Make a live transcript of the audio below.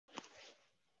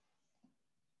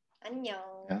안녕.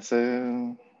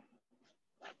 안녕하세요.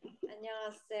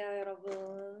 안녕하세요,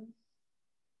 여러분.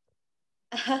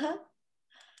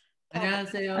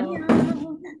 안녕하세요.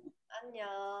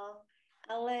 안녕.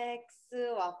 알렉스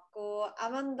왔고,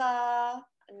 아만다.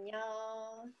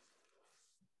 안녕.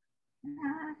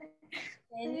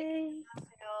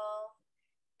 안녕하세요.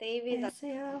 데이비드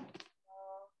안녕하세요.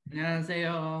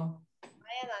 안녕하세요.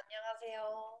 아연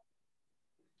안녕하세요.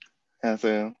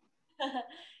 안녕하세요.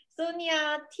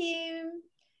 소니아 팀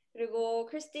그리고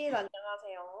크리스틴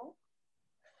안녕하세요.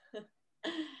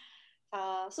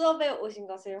 자, 수업에 오신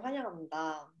것을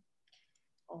환영합니다.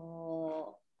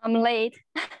 I'm late.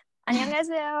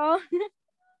 안녕하세요.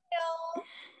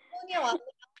 소니아 왔네요.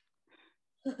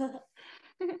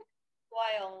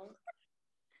 좋아요.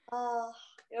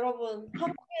 여러분,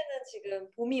 한국에는 지금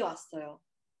봄이 왔어요.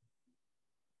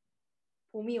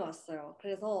 봄이 왔어요.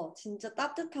 그래서 진짜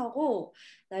따뜻하고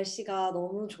날씨가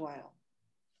너무 좋아요.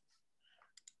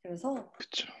 그래서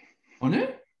그쵸.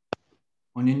 오늘?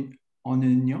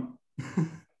 오늘요?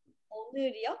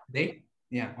 오늘이요? 네?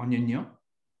 야, 오늘요?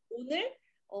 오늘?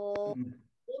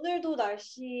 오늘도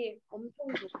날씨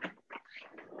엄청 좋아요.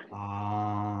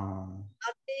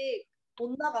 아직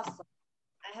못 나갔어.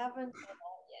 I haven't gone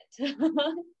out yet.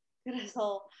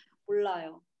 그래서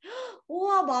몰라요.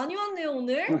 우와, 많이 왔네요,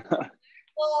 오늘.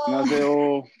 와,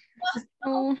 안녕하세요.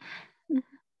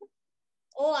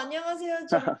 안녕하세요.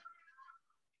 좀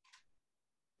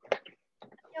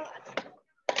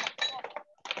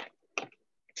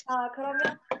자, 그러면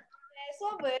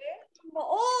수업을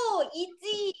한번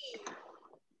이지.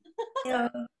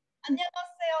 안녕하세요.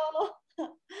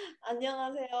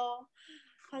 안녕하세요.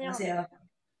 안녕하세요.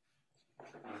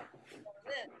 저는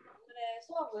오늘의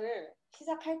수업을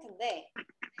시작할 텐데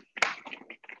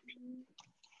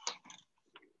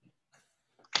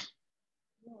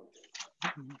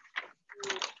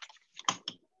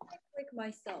click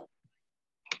myself.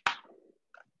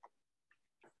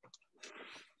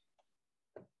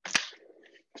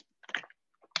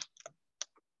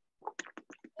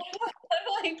 How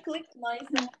do I click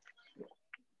myself?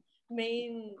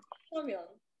 메인 화면.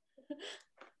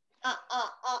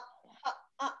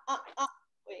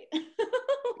 Wait.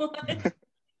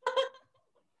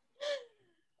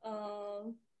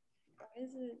 Why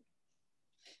is it?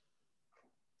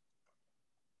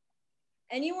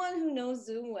 Anyone who knows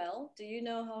Zoom well, do you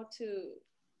know how to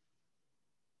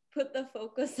put the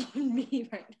focus on me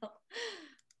right now?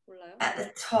 몰라요? At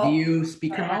the top. Do you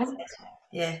speaker right, mode?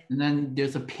 Yeah. And then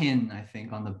there's a pin, I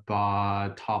think, on the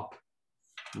top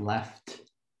left.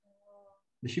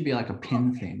 There should be like a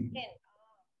pin thing. Pin.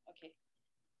 Okay.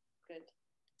 Good.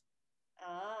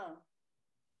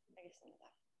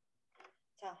 알겠습니다.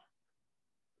 자,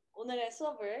 오늘의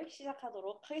수업을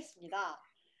시작하도록 하겠습니다.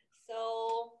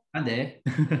 So, 네.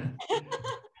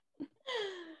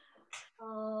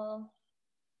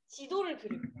 지도를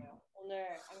그릴 거예요.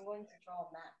 오늘 I'm going to draw a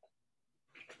map.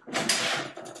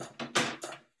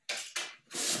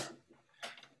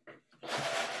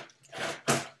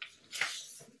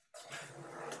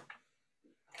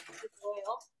 이게 뭐예요?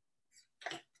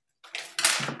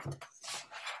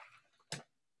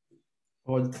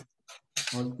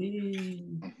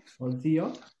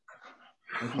 어디요?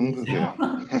 한국이요.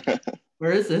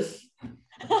 Where is this?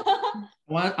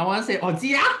 I want to say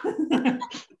어디야?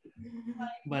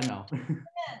 But no.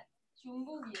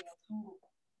 중국이에요. 중국.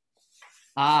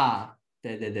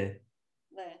 네네네.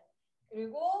 네.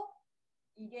 그리고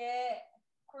이게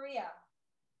코리아.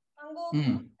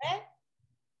 한국인의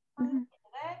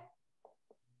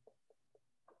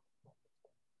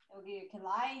여기 이렇게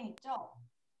라인 있죠?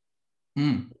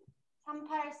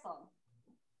 38선.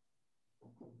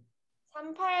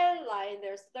 38 라인,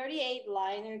 there's 38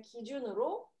 라인을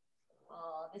기준으로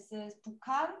this is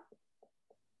북한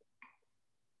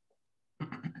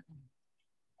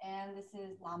and this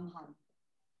is 남한.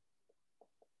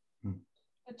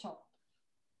 그렇죠?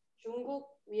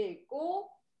 중국 위에 있고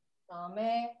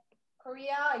그다음에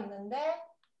코리아 있는데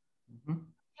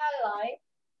 8 라인,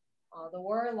 the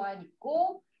world line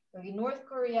있고 여기 North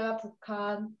Korea,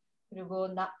 북한 그리고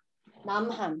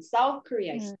남한, South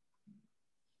Korea 있어요.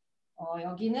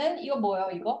 여기는 이거 뭐예요?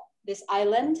 이거? This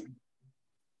island?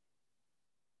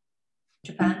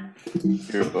 Japan.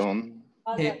 일본.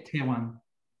 맞아요. 태완.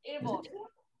 일본.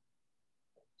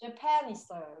 Japan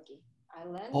있어요 여기.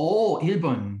 Island.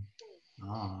 일본.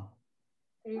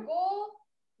 그리고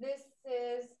this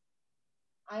is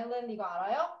island 이거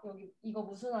알아요? 여기 이거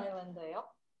무슨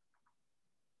아일랜드예요?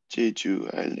 제주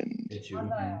아일랜드. 제주.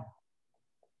 맞아요.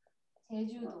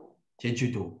 제주도.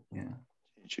 제주도. Yeah.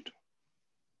 제주도.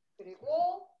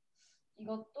 그리고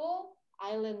이것도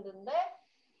아일랜드인데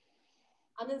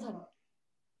아는 사람.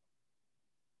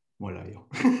 몰라요.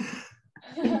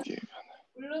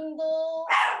 울릉도,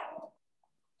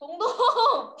 동동,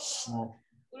 어.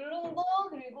 울릉도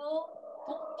그리고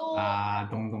독도, 아,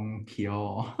 동동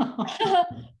귀여워.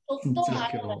 독도 진짜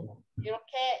아일랜드 귀여워.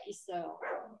 이렇게 있어요.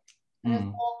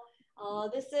 그래서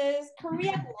this is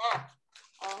Korean map.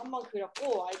 한번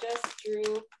그렸고 I just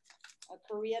drew a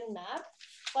Korean map.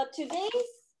 But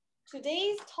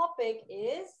today's topic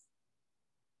is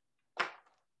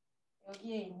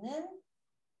여기에 있는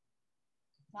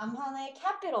남한의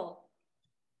capital.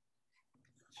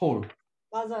 서울.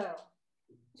 맞아요.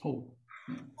 서울.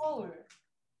 서울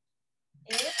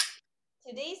is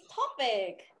today's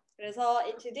topic. 그래서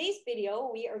in today's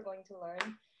video we are going to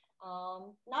learn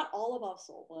not all about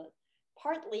Seoul, but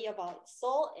partly about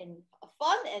Seoul in a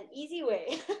fun and easy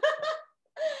way.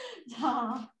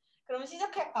 자, 그럼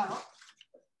시작할까요?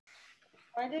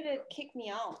 Why did it kick me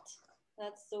out?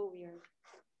 That's so weird.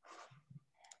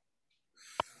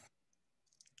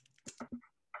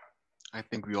 I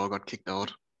think we all got kicked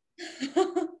out.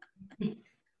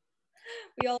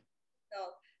 We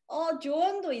all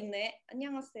조언도 있네.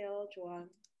 안녕하세요, 조언.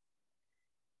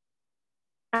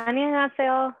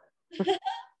 안녕하세요.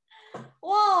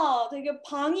 와, 되게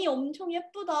방이 엄청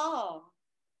예쁘다.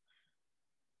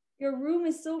 Your room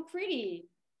is so pretty.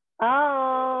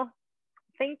 Oh,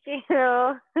 thank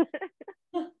you.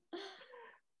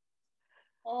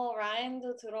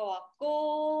 라인도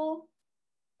들어왔고,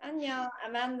 안녕,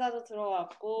 아만다도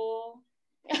들어왔고,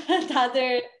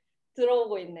 다들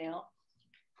들어오고 있네요.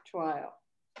 좋아요.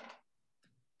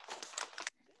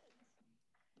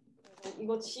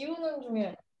 이거 지우는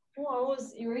중에, I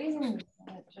was erasing this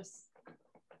and it just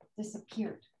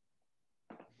disappeared.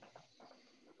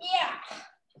 Yeah.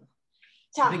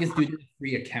 자, I think it's due to the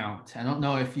free account. I don't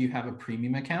know if you have a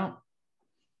premium account.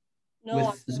 no, with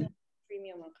I'm Zoom. on a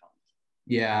premium account.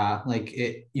 Yeah, like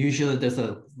it usually there's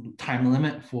a time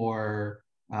limit for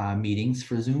meetings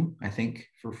for Zoom, I think,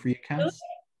 for free accounts.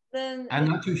 Then I'm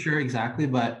not too sure exactly,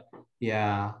 but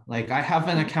yeah, like I have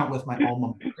an account with my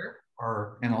alma mater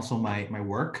and also my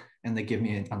work, and they give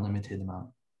me an unlimited amount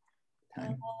of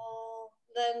time.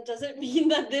 then does it mean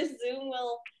that this Zoom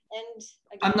will end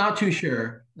again? I'm not too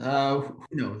sure. Who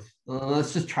knows?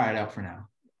 Let's just try it out for now.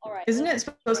 All right. Isn't it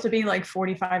supposed to be like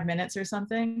 45 minutes or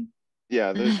something?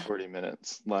 Yeah, there's 40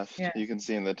 minutes left. Yeah. You can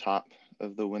see in the top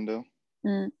of the window.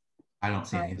 I don't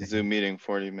see anything. Zoom meeting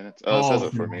 40 minutes. Oh, it says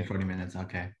it for me. 40 minutes.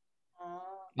 Okay.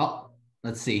 Oh,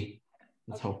 let's see.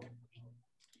 Let's hope.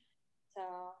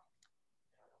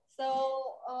 So,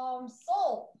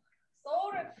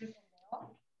 Seoul을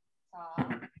그리셨네요. 자,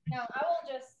 그냥 I will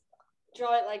just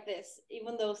draw it like this,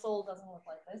 even though Seoul doesn't look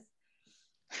like this.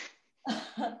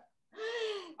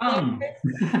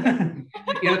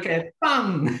 이렇게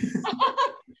빵.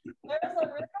 There's a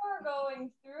river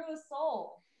going through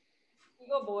Seoul.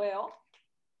 이거 뭐예요?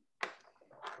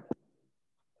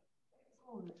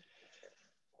 서울.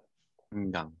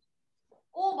 한강.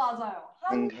 오, 맞아요.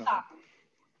 한강. 한강.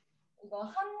 이거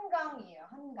한강이에요.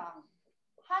 한강.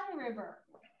 Han River.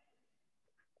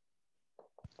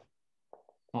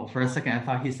 Oh, for a second, I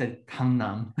thought he said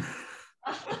Gangnam.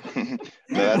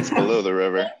 That's below the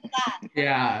river.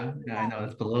 Yeah, I know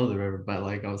it's below the river, but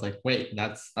like I was like, wait,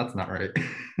 that's not right.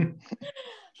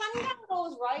 Hanja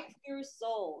goes right through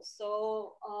Seoul.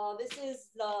 So this is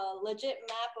the legit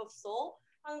map of Seoul.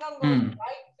 Hangang goes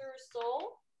right through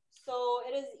Seoul. So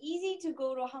it is easy to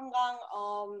go to Hangang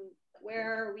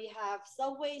where we have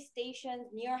subway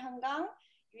stations near Hangang.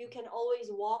 You can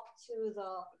always walk to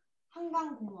the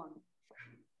Hangang 공원.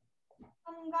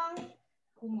 Hangang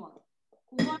공원.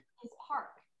 공원 is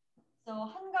park. So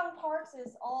Hangang Parks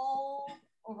is all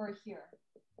over here.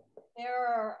 There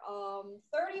are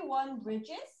 31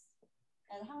 bridges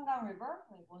at Hangang River.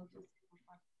 Like 1, 2, 3,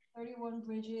 4, 5. 31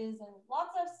 bridges and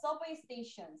lots of subway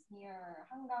stations near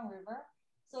Hangang River.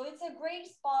 So it's a great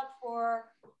spot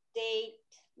for date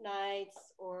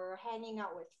nights or hanging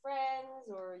out with friends,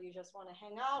 or you just want to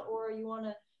hang out, or you want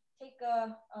to take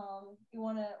you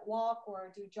want to walk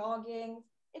or do jogging.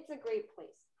 It's a great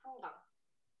place, 한강.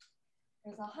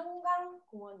 그래서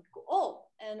한강공원 있고,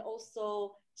 and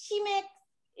also 치맥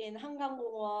in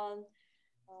한강공원.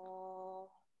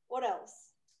 What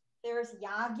else? There's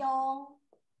야경.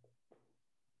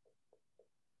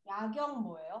 야경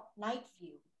뭐예요? Night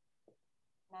view.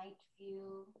 Night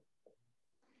view.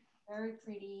 Very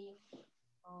pretty.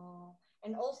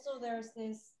 And also there's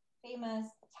this famous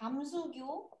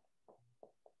잠수교.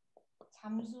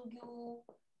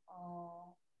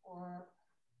 Or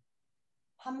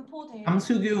반포대교.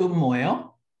 잠수교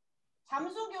뭐예요?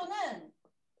 잠수교는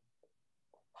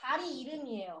다리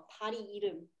이름이에요. 다리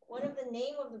이름. One of the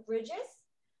name of the bridges.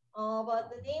 But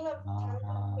the name of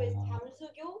Gangnam is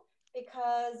잠수교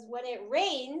because when it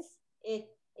rains, it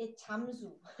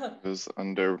잠수. Goes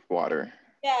underwater.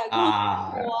 Yeah, it goes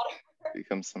under water.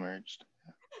 Becomes submerged.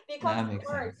 Becomes That makes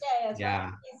submerged. sense. Yeah,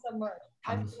 Yeah. it's submerged.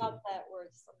 I 잠수. forgot that word,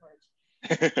 submerged.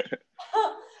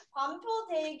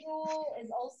 반포대교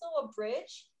is also a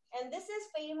bridge, and this is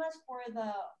famous for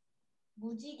the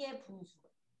무지개 분수.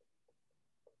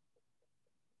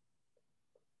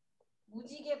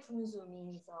 무지개 분수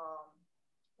means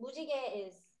무지개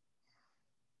is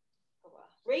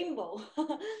rainbow.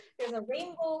 There's a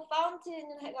rainbow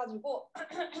fountain 해가지고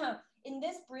in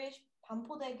this bridge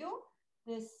반포대교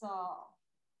this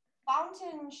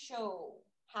fountain show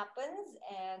happens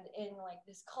and in like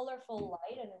this colorful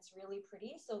light and it's really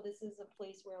pretty. So this is a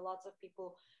place where lots of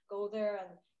people go there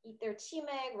and eat their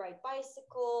chimek, ride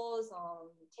bicycles,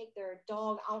 take their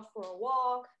dog out for a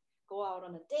walk, go out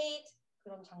on a date.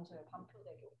 그런 장소예요,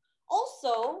 반포대교.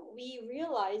 Also, we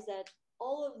realize that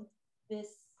all of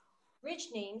this bridge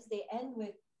names they end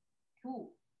with 교.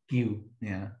 교.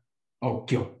 Yeah. Oh,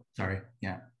 교. Sorry.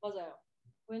 Yeah. 맞아요.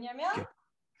 왜냐면 교.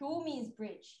 교 means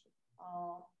bridge.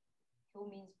 교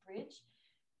means bridge.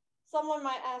 Someone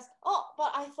might ask, oh,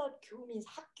 but I thought 교 means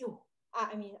학교.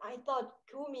 I mean, I thought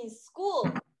교 means school.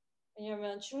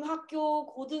 왜냐면 중학교,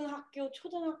 고등학교,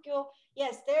 초등학교.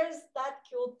 Yes, there's that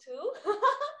교 too.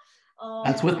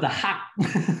 That's with the hak.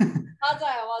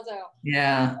 맞아요.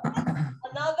 Yeah.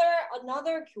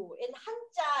 Another 교. In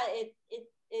Hanja,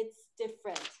 it's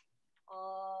different.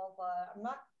 But I'm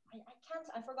not.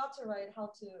 I forgot to write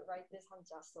how to write this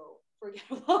Hanja, so forget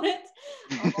about it.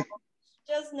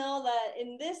 Just know that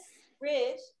in this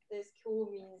bridge, this 교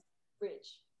means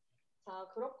bridge. 자,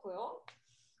 그렇고요.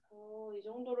 이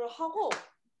정도를 하고.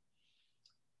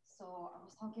 So I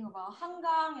was talking about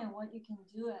한강 and what you can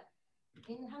do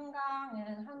in 한강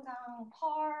and 한강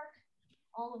Park,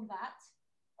 all of that.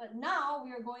 But now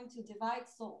we are going to divide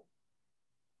Seoul.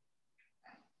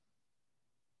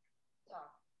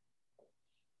 자,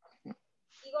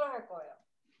 이걸 할 거예요.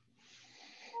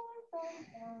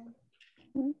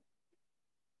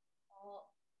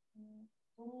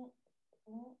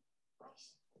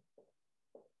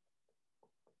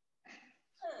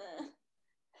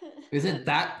 Isn't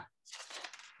that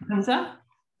Hanja?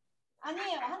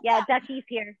 아니에요. 한자. Yeah, Ducky's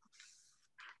here.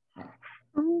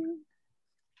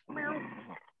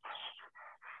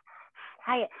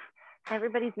 Quiet.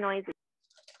 Everybody's noisy.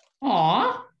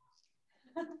 Aw.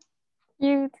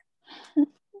 Cute.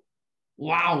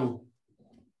 Wow.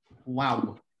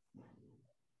 Wow.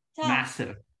 자,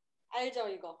 Massive. 알죠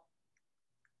이거?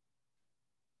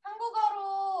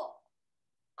 한국어로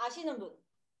아시는 분?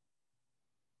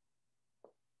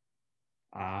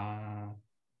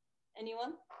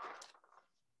 Anyone?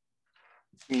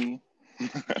 Me.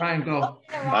 Ryan, go.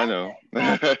 I know.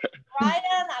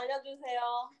 Ryan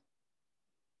알려주세요.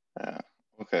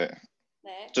 Okay.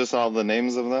 네. Just all the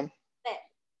names of them? 네.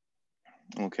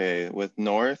 Okay. With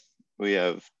north, we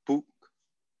have Buk.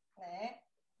 네.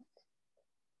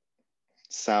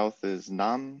 South is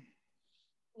Nam.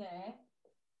 네.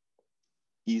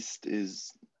 East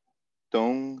is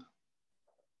Dong.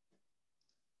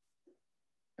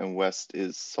 And west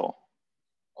is Seoul.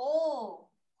 오,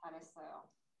 잘했어요.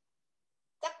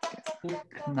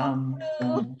 짝짝짝짝짝. Nam.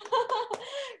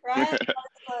 Ryan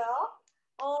잘했어요.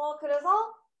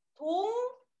 그래서 동,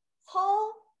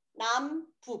 서, 남,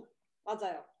 북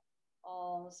맞아요.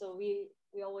 So we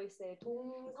always say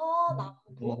동, 서, 남,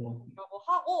 북이라고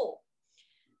하고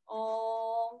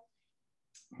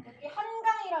여기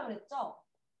한강이라 그랬죠?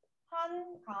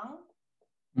 한강.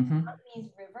 That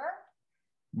means river.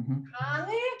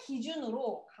 강을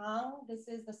기준으로 this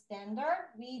is the standard.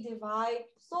 We divide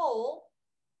Seoul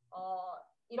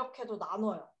이렇게도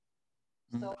나눠요.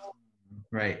 So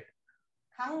Right.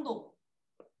 강동,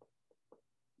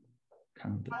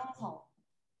 강동. 강서,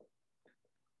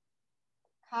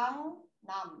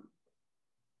 강남.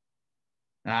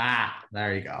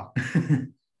 There you go.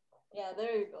 Yeah,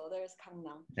 there you go. There's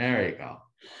강남. There you go.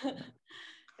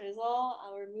 그래서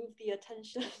I will move the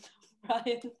attention of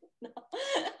Ryan now.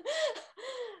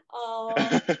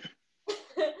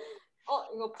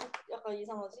 이거 약간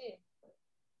이상하지?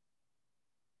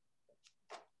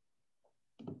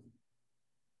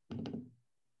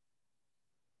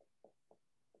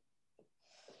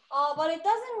 But it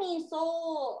doesn't mean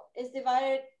Seoul is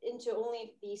divided into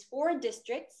only these 4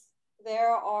 districts.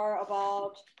 There are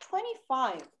about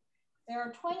 25. There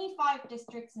are 25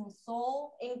 districts in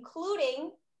Seoul,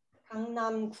 including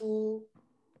Gangnam-gu,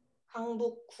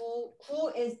 Gang-buk-gu. Gu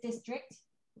is district,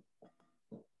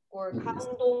 or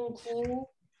Gangdong-gu,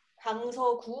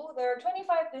 강서구. There are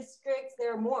 25 districts.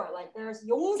 There are more. Like there's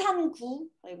용산구,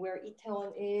 like where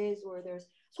Itaewon is, or there's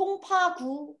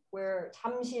송파구, where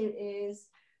잠실 is.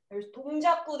 There's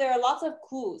동작구. There are lots of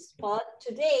gus. But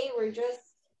today we're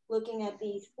just looking at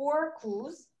these 4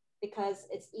 gus because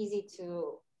it's easy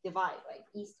to divide, like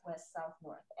east, west, south,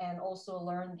 north, and also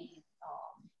learn the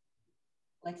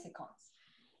lexicons.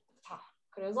 자,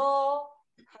 그래서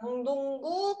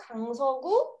강동구,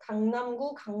 강서구,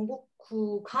 강남구,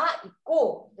 강북구가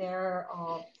있고, there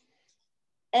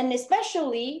and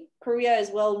especially Korea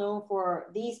is well known for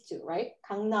these two, right?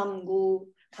 강남구,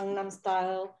 Gangnam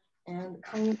style, and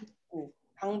강북구.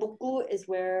 강북구 is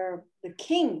where the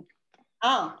king.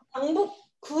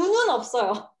 강북구는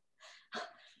없어요.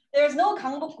 There's no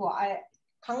강북구.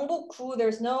 강북구,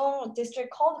 there's no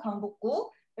district called 강북구.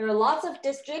 There are lots of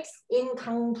districts in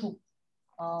Gangbuk,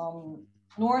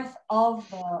 north of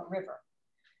the river.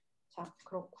 자,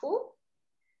 그렇고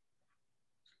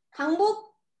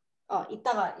강북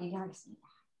이따가 얘기하겠습니다.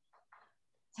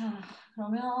 자,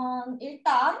 그러면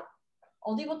일단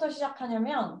어디부터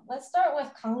시작하냐면 let's start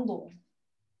with 강동.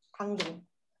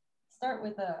 Start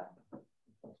with the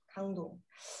강동.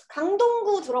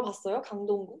 강동구 들어봤어요?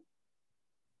 강동구?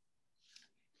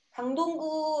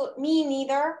 강동구, me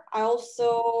neither. I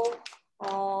also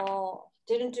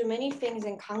didn't do many things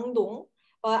in 강동,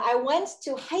 but I went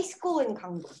to high school in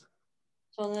강동.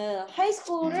 저는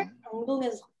하이스쿨을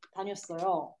강동에서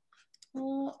다녔어요. I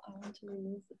want to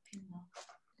remove the pin now.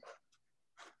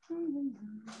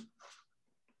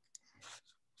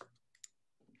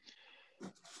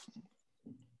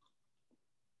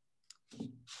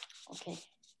 Okay.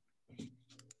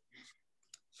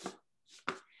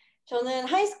 저는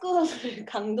하이스쿨을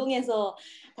강동에서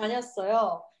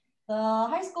다녔어요. The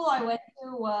high school I went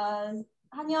to was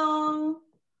한영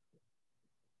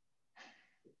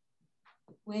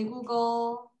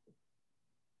외국어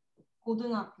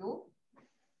고등학교.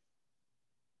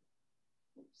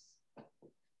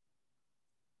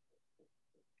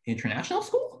 International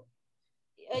school?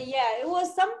 Yeah, it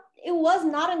was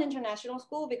not an international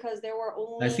school because there were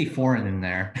only. I see foreign in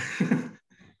there.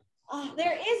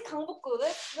 There is 강북구.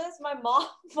 That's my mom.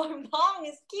 My mom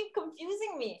is keep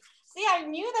confusing me. See, I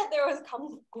knew that there was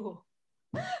강북구.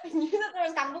 I knew that there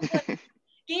was 강북구.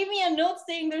 Gave me a note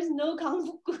saying there's no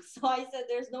강북구. So I said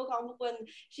there's no 강북구, and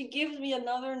she gives me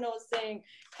another note saying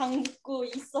강북구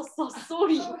있었어.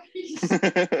 Sorry. Sorry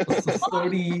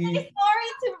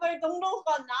to my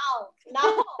Dongdongsquad now.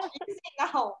 Now. You say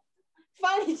now.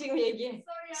 빨리 지금 얘기해.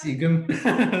 지금?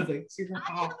 지금.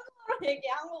 한국어로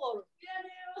얘기해. 한국어로.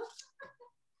 미안해요.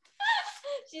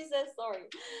 She says sorry.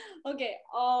 Okay.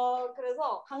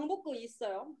 그래서 강북구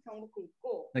있어요. 강북구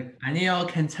있고. 아니요,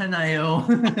 괜찮아요.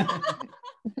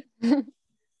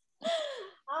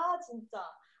 진짜.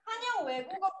 한영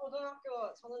외국어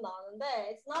고등학교 저는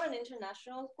나왔는데 it's not an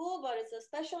international school, but it's a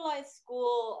specialized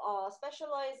school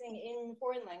specializing in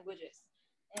foreign languages.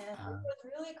 And it was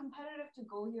really competitive to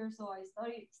go here, so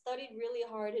I studied really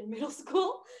hard in middle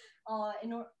school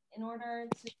in order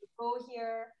to go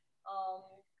here.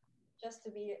 Just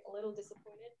to be a little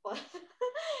disappointed, but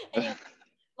anyway,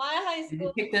 my high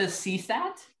school. Did you take the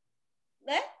CSAT?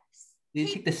 네? Did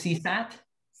you take the CSAT?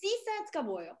 CSAT가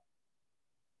뭐예요?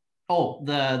 Oh,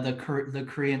 the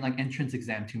Korean like entrance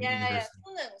exam to university.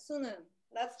 수능.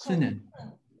 That's 수능.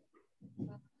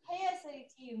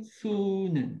 KSAT.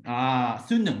 수능.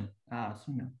 수능.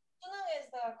 수능. 수능 is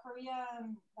the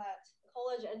Korean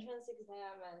college entrance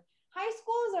exam, and high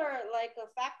schools are like a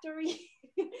factory.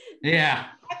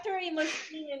 Yeah. Factory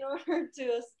machine in order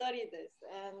to study this,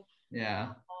 and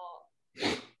yeah.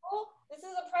 This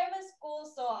is a private school,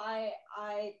 so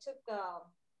I took a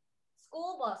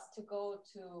school bus to go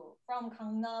from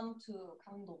Gangnam to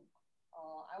Gangdong.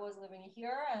 I was living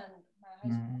here, and my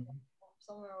high school was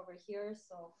somewhere over here,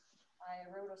 so I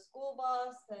rode a school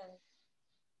bus, and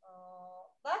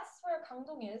that's where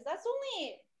Gangdong is. That's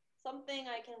only something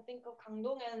I can think of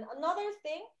Gangdong. And another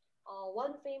thing,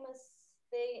 one famous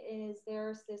thing is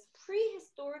there's this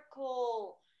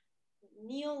prehistorical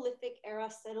Neolithic era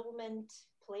settlement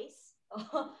place.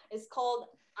 It's called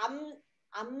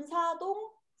암사동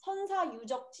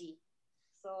선사유적지.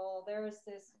 So there's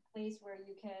this place where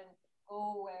you can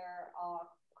go where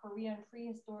Korean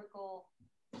prehistorical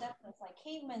settlements like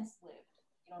cavemen lived.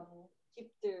 이런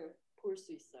집들 볼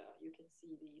수 있어요. You can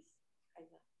see these kind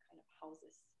of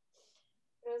houses.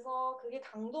 그래서 그게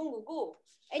강동구고,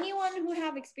 anyone who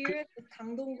have experience with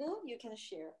강동구, you can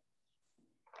share.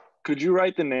 Could you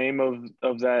write the name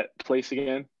of that place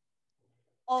again?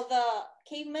 Oh, the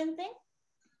caveman thing?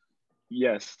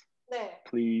 Yes. 네.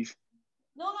 Please.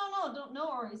 No, no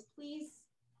worries. Please.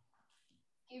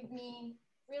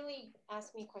 really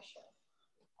ask me questions.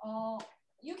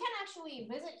 You can actually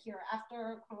visit here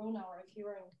after Corona or if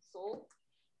you're in Seoul.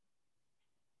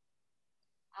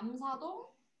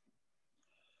 Amsadong,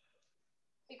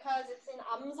 because it's in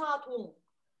Amsadong.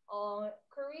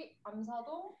 Korea,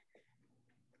 Amsadong,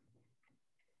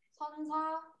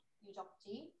 선사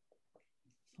유적지.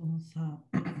 선사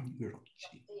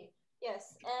유적지.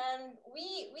 Yes, and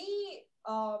we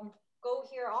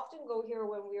often go here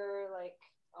when we're like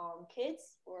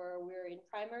kids or we're in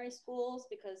primary schools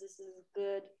because this is a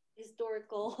good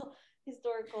historical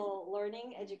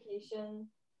learning education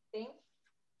thing.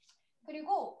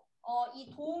 그리고 이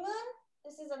동은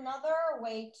this is another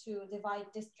way to divide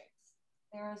districts.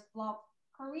 There's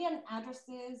Korean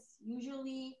addresses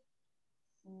usually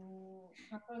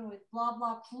happen with blah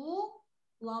blah 구,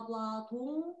 blah blah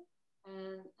dong,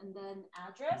 and then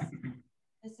address.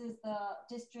 This is the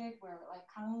district where like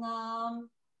Gangnam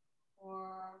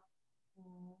or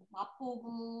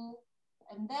마포구,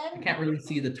 and then I can't really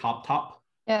see the top.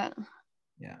 Yeah.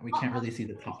 Yeah, we can't really see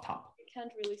the top. You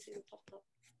can't really see the top.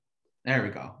 There we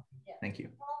go. Yeah. Thank you.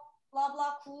 Blah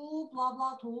blah 구, blah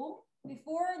blah dong.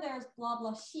 Before there's blah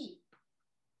blah 시.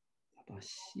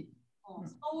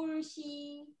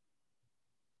 서울시,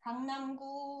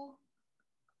 강남구,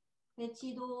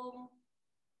 대치동,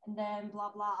 and then blah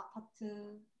blah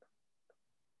아파트,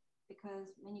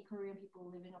 because many Korean people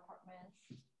live in apartments.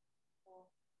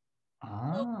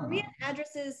 So Korean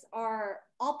addresses are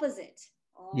opposite.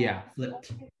 Yeah,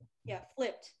 flipped. Yeah,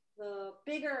 flipped. The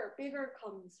bigger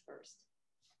comes first.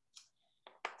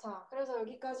 자, 그래서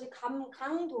여기까지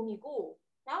강동이고.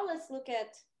 Now let's look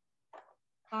at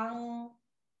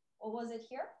what was it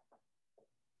here?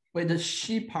 Wait, the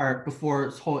she part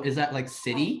before Seoul, is that like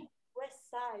city? West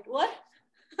side. What?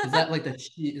 Is that like the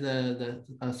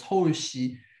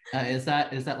Seoul-시? Is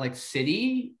that like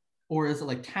city, or is it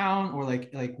like town, or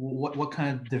like what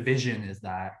kind of division is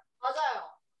that? 맞아요.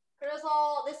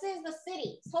 그래서 this is the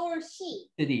city, 서울시.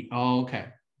 City. Oh,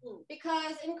 okay.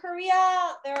 Because in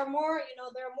Korea there are more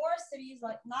cities,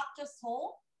 like not just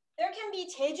Seoul. There can be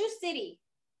Jeju City.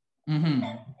 Mm-hmm.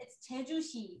 It's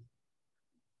Jeju시.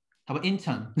 How about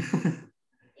Incheon?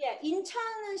 Yeah,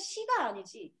 인천은 시가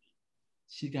아니지.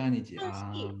 시가 아니지.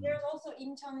 There's also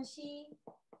인천시.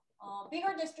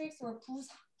 Bigger districts were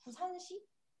부산시.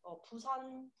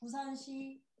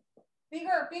 부산시.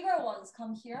 Bigger ones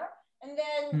come here, and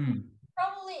then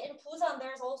probably in Busan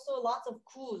there's also lots of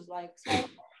구s like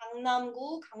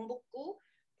강남구, 강북구.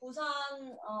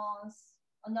 Busan,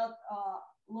 another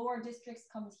lower districts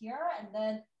comes here, and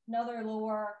then another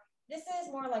lower. This is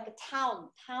more like a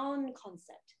town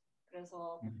concept.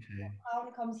 그래서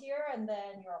town comes here, and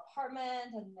then your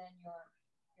apartment, and then your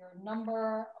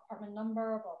apartment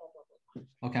number, blah blah blah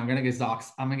blah. Okay, I'm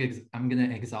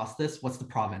gonna exhaust this. What's the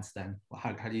province then?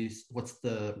 How do you? What's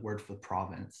the word for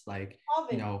province? Like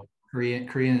province.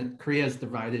 Korea is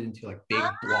divided into like big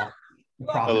blocks.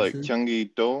 Oh, like Provinces.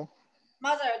 Gyeonggi-do?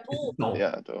 맞아요, 도. Do.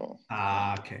 Yeah, do.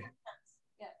 Okay.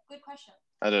 Yeah, good question.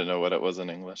 I didn't know what it was in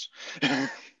English.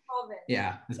 Province.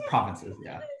 Yeah, it's provinces.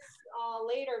 Yeah.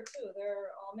 Later too, there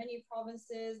are many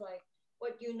provinces like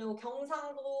what you know,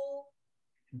 경상도,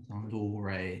 경상도,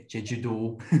 right?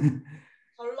 제주도.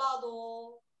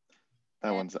 전라도.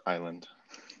 That one's an island.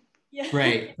 Yeah.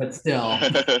 Right, but still.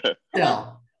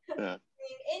 Yeah.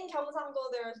 In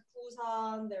경상도, there's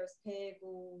부산, there's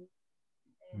대구.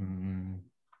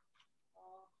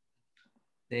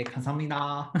 네,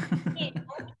 감사합니다.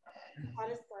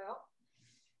 잘했어요.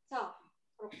 자,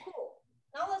 그렇고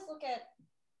now let's look at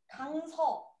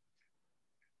강서.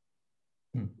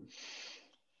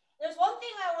 There's one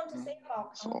thing I want to say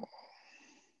about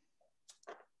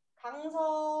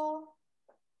강서.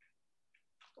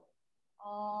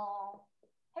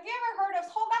 Have you ever heard of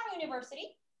서강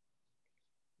University?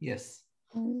 Yes.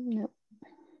 No.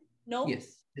 No?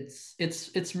 Yes.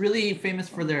 It's really famous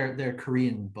for their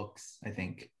Korean books, I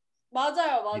think.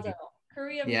 맞아요.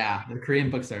 Korean. Yeah, the Korean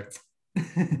books are.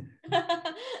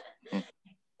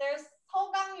 There's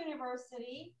서강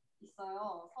University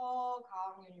있어요.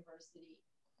 서강 University.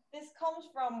 This comes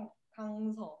from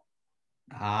강서.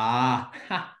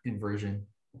 Inversion.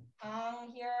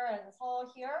 강 here and 서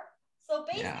here. So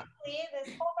basically,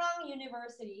 this 서강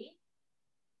University.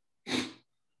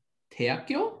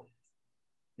 대학교?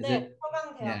 Is it?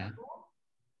 서강 Yeah. 대학교.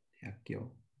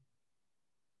 대학교.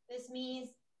 This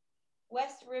means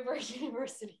West River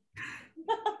University.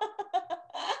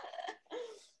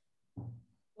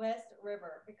 West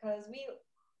River, because we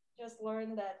just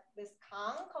learned that this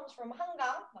강 comes from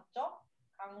한강, 맞죠?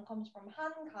 강 comes from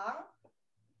한강.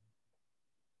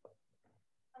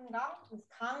 한강, this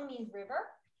강 means river,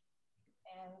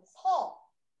 and 서.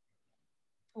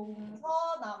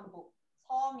 동서남북.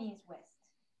 서 means west.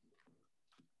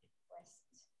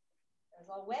 West.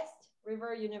 So West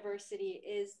River University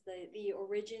is the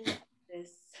origin of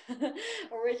this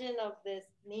origin of this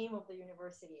name of the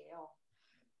university예요.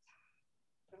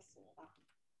 그렇습니다.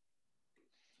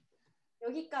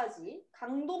 여기까지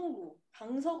강동구,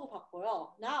 강서구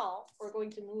봤고요. Now we're going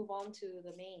to move on to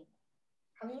the main.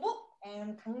 강북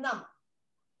and 강남.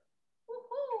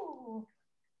 Woohoo!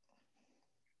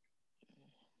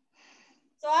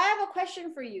 So I have a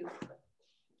question for you.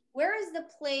 Where is the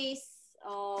place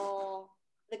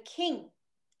the king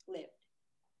lived?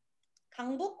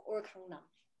 강북 or 강남?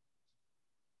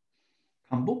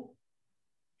 Gang-buk?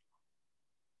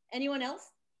 Anyone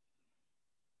else?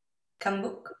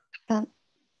 Gang-buk.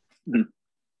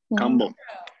 Gang-buk.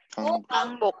 Oh,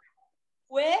 Gang-buk.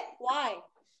 where? Why?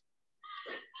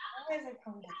 Why is it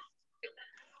강북?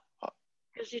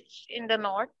 Because it's in the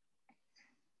north.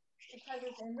 Because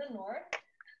it's in the north.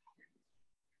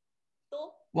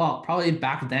 또? Well, probably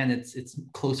back then it's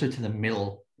closer to the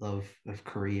middle of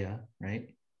Korea,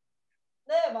 right?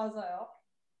 네, 맞아요.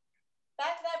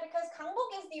 Back then, because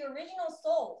강북 is the original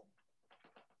Seoul.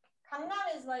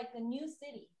 강남 is like the new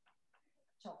city.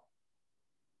 그렇죠?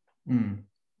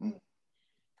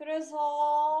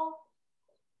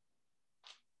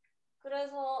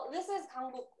 그래서 this is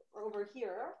강북 over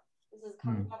here. This is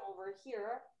강남 over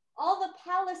here. All the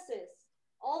palaces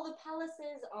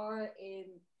are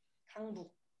in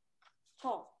강북.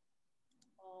 그렇죠?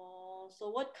 So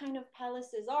what kind of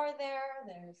palaces are there?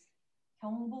 There's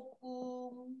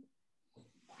경복궁,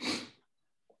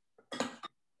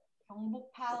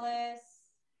 경복 Palace.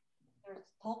 There's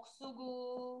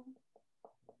덕수궁,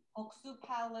 덕수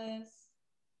Palace.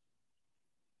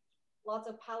 Lots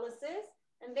of palaces,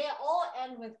 and they all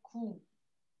end with 궁,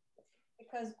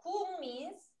 because 궁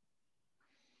means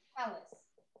palace.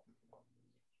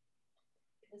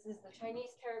 This is the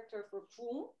Chinese character for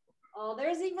궁.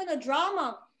 There's even a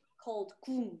drama called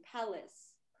궁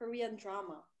Palace, Korean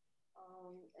drama.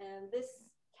 And this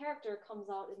character comes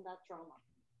out in that drama.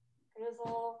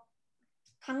 그래서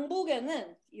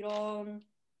강북에는 이런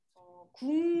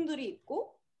궁들이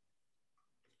있고.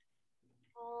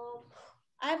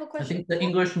 I have a I question. think the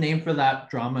English name for that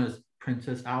drama is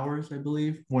Princess Hours, I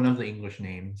believe. One of the English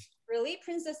names. Really?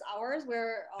 Princess Hours,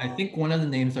 where I think one of the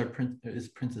names is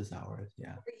Princess Hours.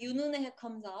 Yeah. where 윤은혜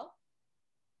comes out.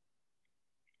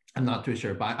 I'm not too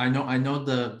sure, but I know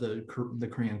the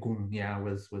Korean gung, yeah,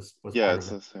 was Yeah, part it's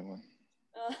of the it. same one.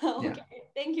 Okay, Yeah.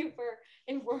 thank you for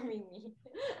informing me.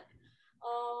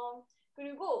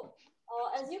 그리고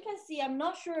as you can see, I'm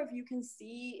not sure if you can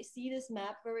see this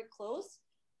map very close,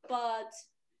 but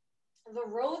the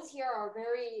roads here are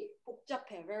very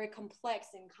복잡해, very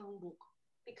complex in 강북,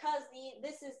 because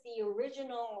this is the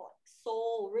original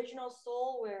Seoul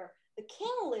where the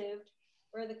king lived.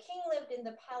 Where the king lived in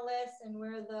the palace, and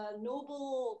where the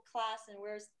noble class and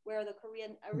where the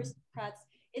Korean aristocrats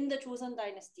in the Joseon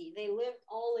dynasty, they lived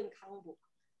all in Gang-buk.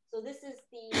 So this is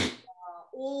the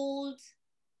old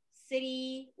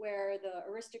city where the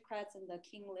aristocrats and the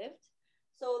king lived.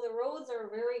 So the roads are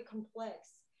very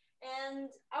complex. And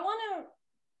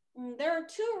there are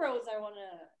two roads I want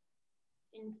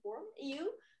to inform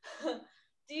you.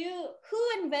 Who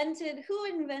invented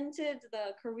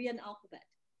the Korean alphabet?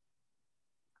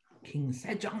 King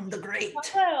Sejong the Great.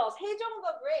 맞아요, 세종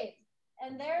the Great.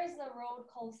 And there is a road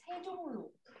called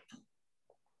세종로.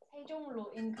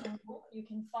 세종로 in Gang-buk. You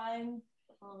can find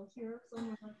here,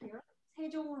 somewhere here.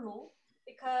 세종로,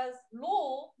 because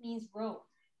로 means road.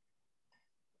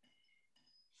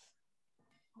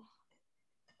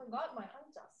 Forgot my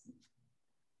Hanjas.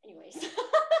 Anyways.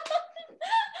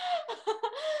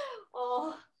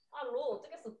 로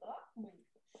어떻게 썼더라?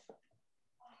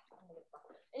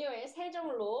 Anyway,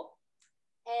 세종로.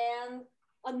 And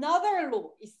another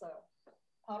로 있어요.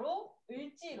 바로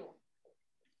을지로.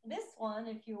 This one,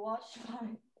 if you watch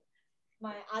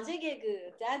my 아재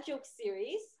개그 dad joke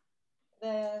series,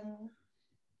 then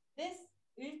this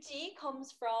을지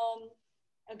comes from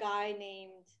a guy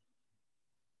named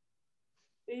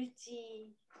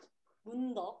을지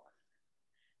문덕,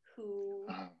 who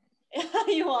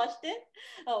you watched it?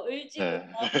 Oh, 을지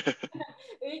문덕.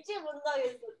 을지 문덕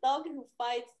is the dog who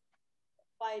fights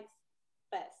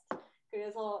best.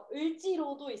 그래서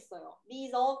을지로도 있어요.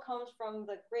 These all comes from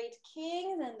the great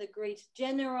kings and the great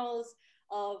generals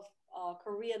of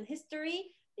Korean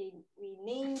history. We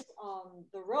named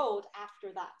the road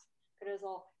after that.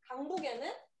 그래서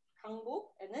강북에는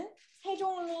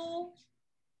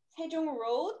세종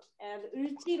road and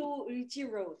을지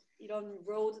road 이런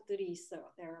road들이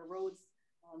있어요. There are roads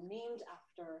named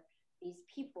after these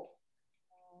people.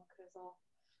 그래서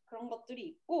그런 것들이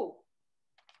있고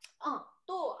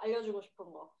또 알려주고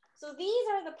싶은 거. So these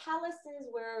are the palaces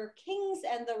where kings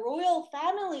and the royal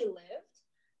family lived.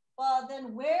 But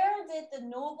then where did the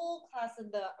noble class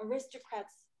and the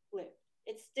aristocrats live?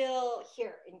 It's still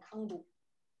here in Gang-buk.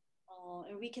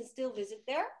 And we can still visit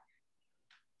there.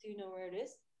 Do you know where it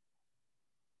is?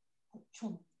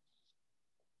 북촌.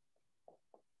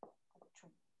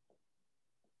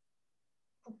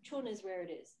 북촌 is where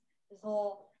it is.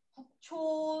 그래서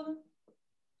북촌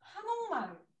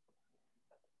한옥마을.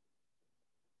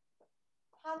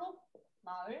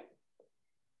 한옥마을.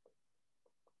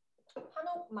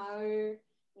 한옥마을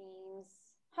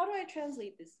means, how do I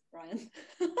translate this, Brian?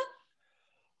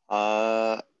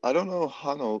 I don't know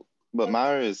Hanok, but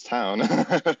ma을 is town.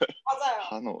 맞아요.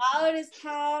 Hanok. 마을 is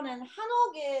town, and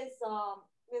한옥 is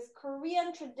this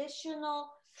Korean traditional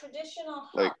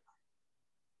hut. Like,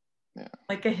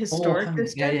 Like a historic Yeah,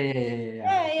 district.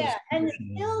 Yeah. And Those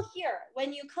still here,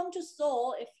 when you come to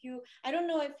Seoul, I don't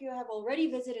know if you have already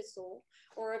visited Seoul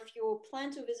or if you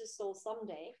plan to visit Seoul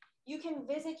someday, you can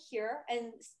visit here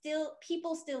and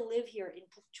people still live here in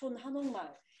Bukchon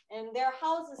Hanokmaal. And their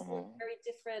houses look very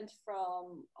different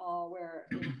from where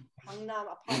in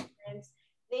Gangnam apartments.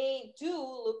 They do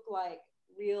look like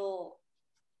real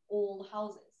old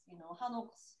houses,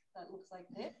 hanoks that looks like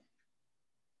this.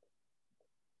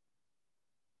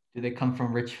 Do they come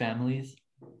from rich families?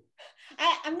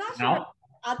 I'm not sure. No?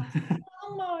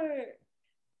 한옥마을이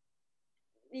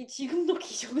지금도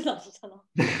기적은 아니잖아.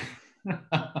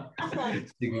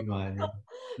 지금은 아니야.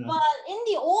 But in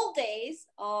the old days,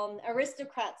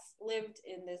 aristocrats lived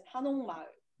in this 한옥마을.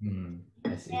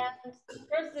 I see. And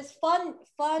there's this fun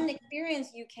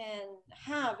experience you can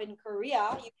have in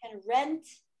Korea. You can rent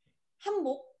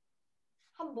한복,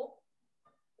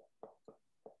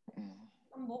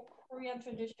 Korean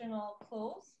traditional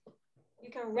clothes.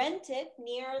 You can rent it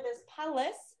near this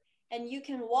palace, and you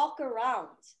can walk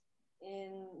around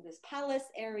in this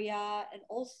palace area and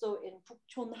also in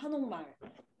Bukchon Hanokmaal.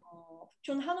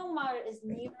 Bukchon Hanokmaal is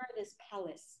near this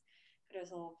palace.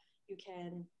 그래서 you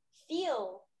can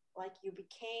feel like you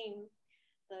became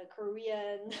the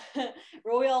Korean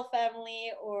royal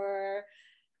family or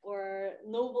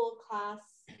noble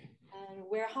class and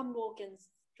wear hanbok and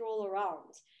stroll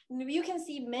around. You can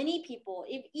see many people,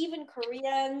 even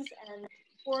Koreans and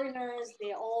foreigners,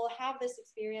 they all have this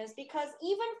experience because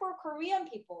even for Korean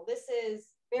people, this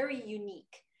is very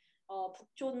unique.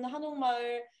 Bukchon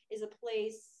Hanokmaal is a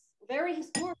place very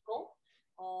historical,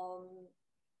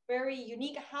 very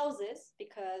unique houses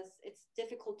because it's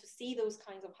difficult to see those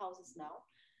kinds of houses now.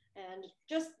 And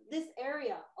just this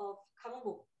area of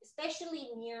Gang-buk, especially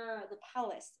near the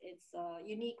palace, it's a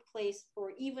unique place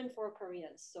even for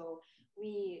Koreans. So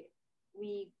we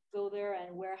go there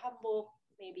and wear hanbok,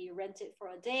 maybe rent it for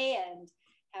a day and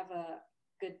have a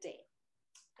good day.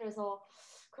 그래서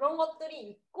그런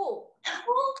것들이 있고,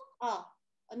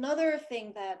 another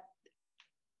thing that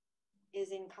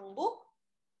is in Gang-buk,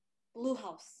 Blue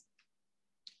House,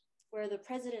 where the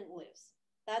president lives.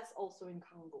 That's also in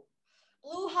Gang-buk.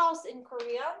 Blue House in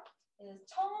Korea is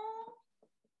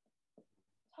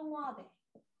청와대.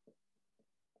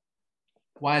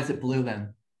 Why is it blue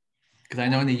then? Because I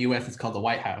know in the US it's called the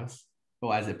White House. But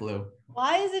why is it blue?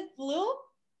 Why is it blue?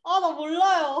 나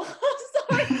몰라요.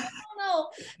 Sorry, I don't know.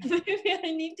 Maybe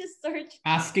I need to search.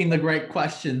 Asking the great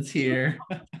questions here.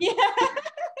 Yeah.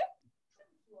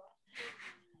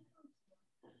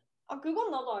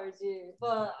 그건 나도 알지.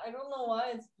 But I don't know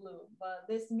why it's blue. But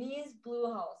this means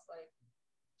blue house. Like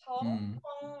청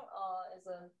is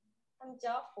a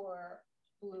Hanja for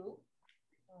blue.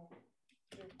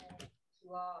 그리고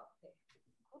기와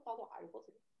나도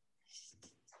알거든.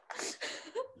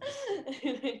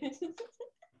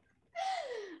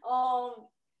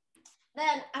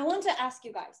 Then I want to ask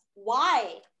you guys,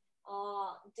 why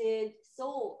did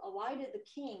the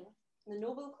king, the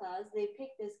noble class, they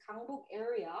pick this Gang-buk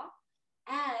area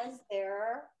as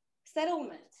their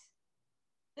settlement?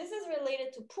 This is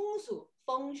related to 풍수,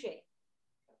 feng shui.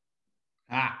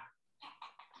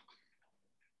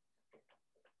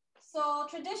 So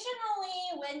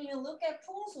traditionally, when you look at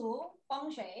풍수,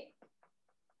 feng shui,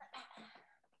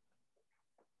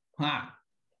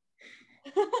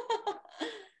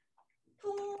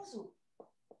 풍수.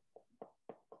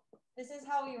 This is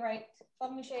how we write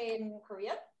feng shui in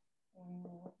Korean.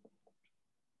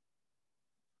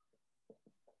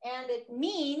 And it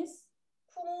means,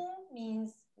 풍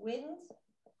means wind,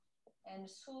 and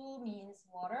수 means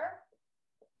water.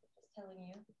 Just telling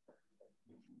you.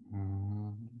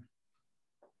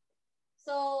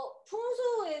 So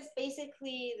풍수 is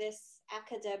basically this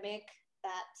academic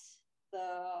that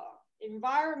the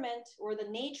environment or the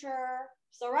nature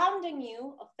surrounding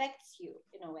you affects you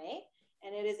in a way.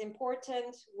 And it is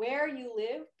important where you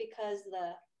live because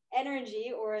the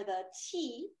energy or the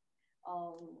qi,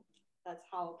 that's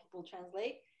how people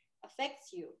translate,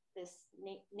 affects you, this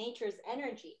nature's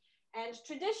energy. And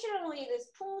traditionally,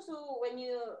 this 풍수, when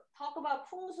you talk about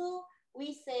풍수,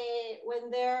 we say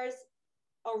when there's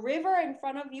a river in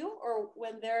front of you or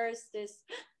when there's this,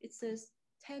 it says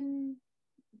 10,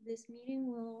 this meeting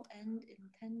will end in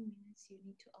 10 minutes, you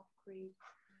need to upgrade.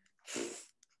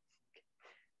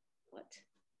 What?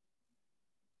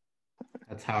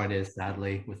 That's how it is,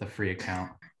 sadly, with a free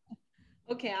account.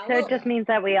 Okay, So it just means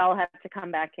that we all have to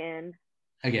come back in.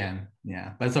 Again,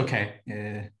 yeah, but it's okay.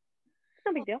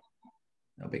 No big deal.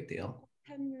 No big deal.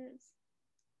 10 minutes.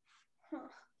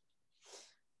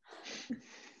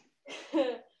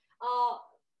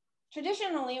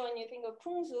 Traditionally, when you think of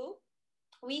풍수,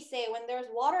 we say when there's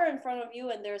water in front of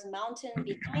you and there's mountain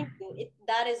behind you,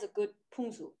 that is a good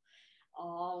풍수.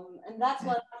 And that's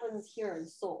what happens here in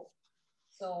Seoul.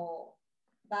 So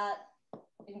that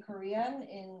in Korean,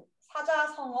 in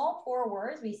사자성어, 4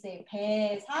 words, we say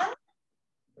배산,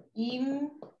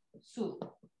 임수.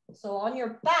 So on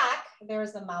your back,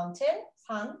 there's a mountain,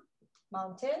 산,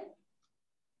 mountain.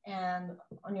 And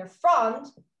on your front,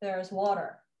 there's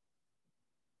water.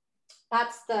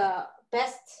 That's the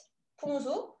best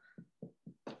풍수.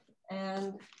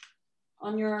 And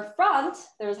on your front,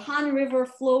 there's Han River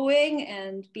flowing,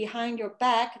 and behind your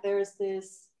back, there's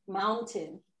this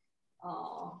mountain,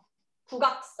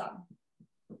 북악산.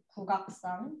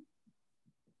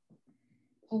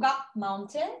 북악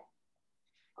mountain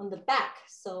on the back.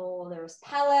 So there's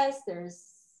palace, there's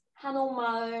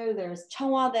한옥마을, there's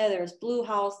청와대, there's Blue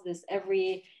House. This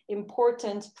every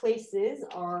important places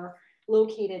are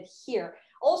located here.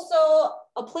 Also,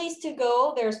 a place to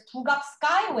go, there's 북악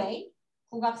Skyway.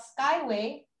 북악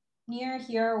Skyway near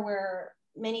here where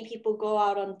many people go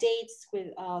out on dates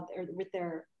with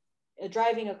their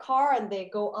driving a car and they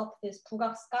go up this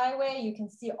북악 Skyway. You can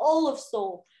see all of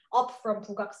Seoul up from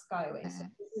북악 Skyway. So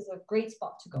this is a great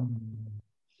spot to go.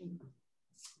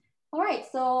 All right,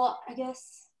 so I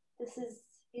guess this is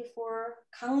it for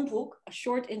Gang-buk, a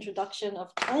short introduction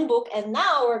of Gang-buk, and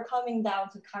now we're coming down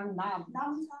to Gangnam.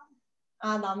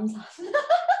 남산.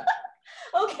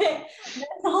 Okay,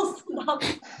 that's also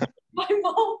Namsan. My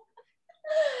mom.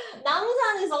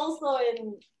 Namsan is also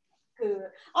in.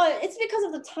 It's because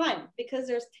of the time. Because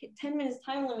there's 10 minutes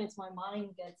time limits, my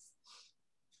mind gets.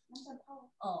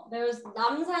 There's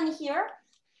Namsan here.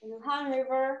 There's Han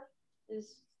River.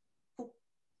 There's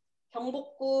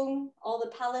Gyeongbokgung, all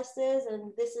the palaces,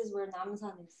 and this is where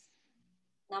Namsan is.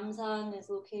 Namsan is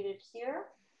located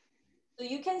here. So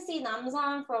you can see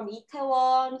Namsan from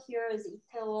Itaewon. Here is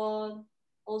Itaewon.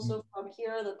 Also from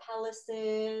here, the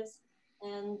palaces.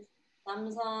 And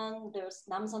Namsan, there's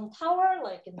Namsan Tower,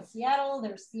 like in Seattle,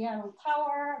 there's Seattle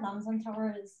Tower. Namsan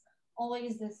Tower is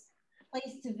always this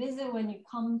place to visit when you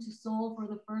come to Seoul for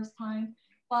the first time.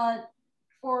 But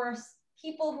for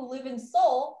people who live in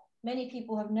Seoul, many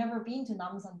people have never been to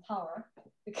Namsan Tower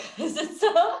because it's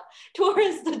a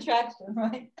tourist attraction,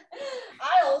 right?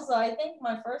 I think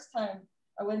my first time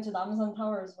I went to Namsan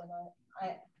Tower is when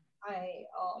I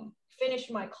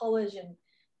finished my college in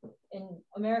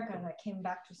America and I came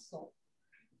back to Seoul.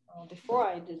 Before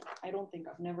I don't think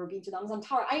I've never been to Namsan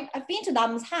Tower. I've been to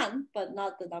Namsan, but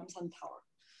not the Namsan Tower.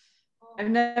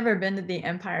 I've never been to the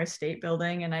Empire State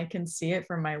Building and I can see it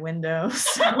from my window.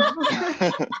 So.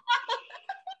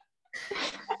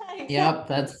 Yep,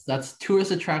 that's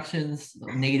tourist attractions.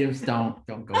 Natives don't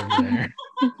go over there.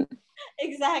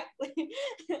 Exactly.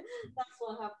 That's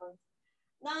what happens.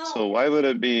 Now, So why would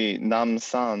it be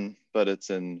Namsan, but it's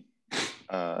in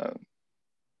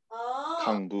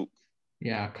Gang-buk?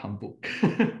 Yeah, Gang-buk.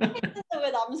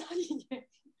 왜 남산이냐?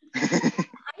 I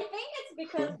think it's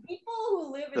because people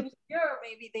who live in here,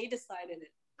 maybe they decided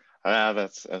it.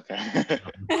 That's okay.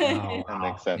 Oh, That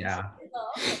makes sense. Yeah.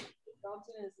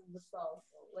 Mountain is in the south,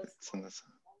 so let's. It's in this.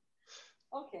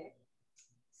 Okay.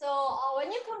 So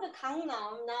when you come to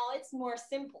Gangnam, now it's more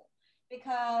simple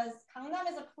because Gangnam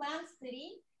is a planned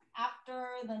city after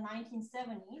the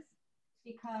 1970s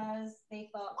because they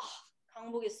thought,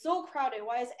 Gang-buk is so crowded.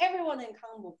 Why is everyone in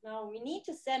Gang-buk? Now we need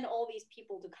to send all these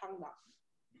people to Gangnam.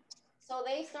 So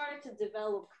they started to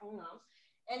develop Gangnam.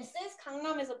 And since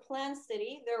Gangnam is a planned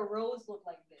city, their roads look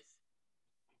like this.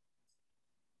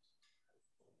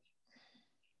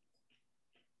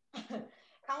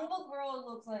 Gang-buk Road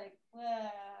looks like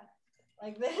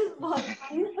this, but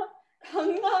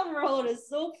Gangnam Road is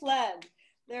so flat.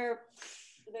 They're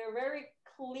very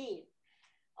clean.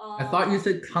 I thought you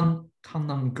said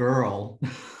Gangnam girl.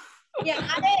 Yeah,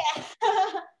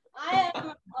 I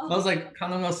am. I was like,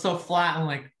 Gangnam was so flat. I'm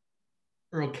like,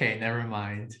 okay, never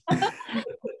mind.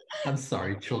 I'm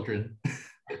sorry, children.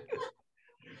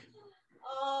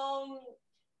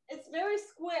 It's very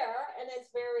square and it's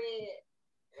very,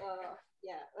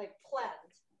 yeah, like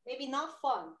planned. Maybe not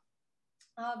fun.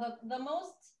 The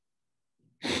most.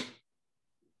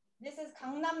 This is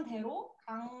Gangnam-daero.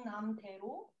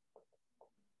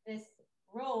 This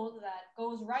road that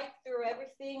goes right through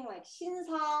everything, like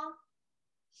Shinsa,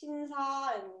 and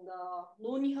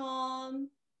Nonhyun.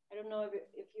 I don't know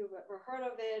if you've ever heard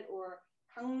of it, or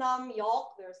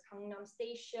Gangnam-yeok. There's Gangnam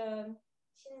Station,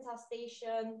 Shinsa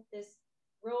Station. This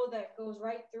road that goes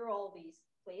right through all these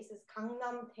places,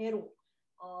 Gangnam-daero.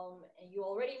 And you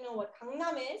already know what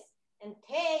Gangnam is, and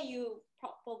Dae you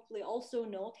probably also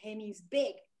know. Dae means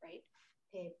big, right?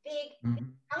 Dae big.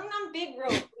 Gangnam Big Road,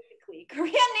 basically.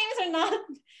 Korean names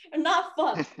are not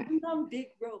fun. Gangnam Big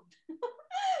Road.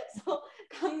 So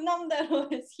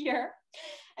Gangnam-daero is here,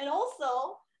 and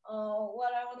also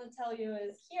what I want to tell you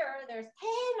is here there's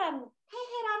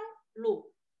Tehran-로.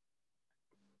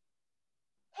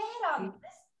 Tehran.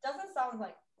 This doesn't sound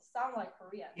like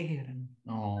Korean. Tehran.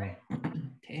 Oh, right?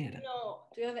 Tehran. No,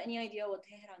 do you have any idea what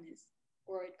Tehran is,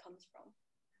 where it comes from?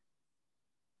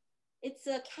 It's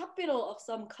a capital of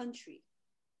some country.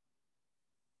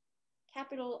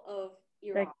 Capital of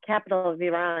Iran. The capital of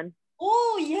Iran.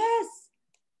 Oh yes,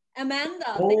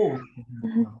 Amanda. Oh.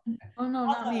 Oh no,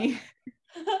 not me.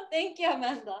 Thank you,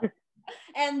 Amanda.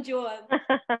 And Joan.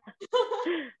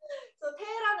 So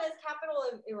Tehran is capital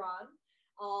of Iran.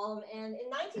 And in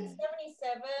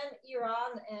 1977,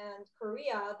 Iran and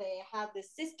Korea, they had this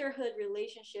sisterhood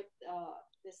relationship,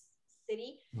 this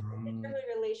sisterhood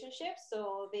relationship.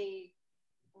 So they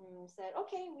said,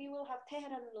 okay, we will have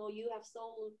Tehran, no, you have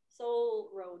Seoul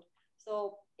Road.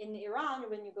 So in Iran,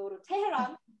 when you go to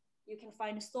Tehran, you can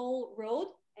find Seoul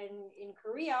Road. And in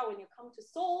Korea, when you come to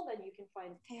Seoul, then you can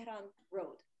find Tehran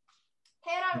Road.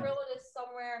 Tehran Road is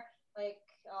somewhere like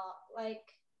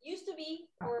used to be,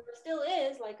 or still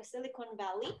is, like a Silicon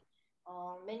Valley.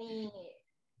 Many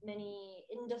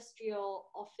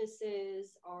industrial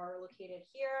offices are located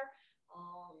here.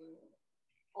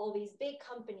 All these big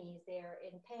companies there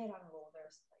in Tehran Road.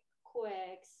 There's like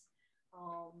Coex,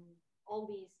 all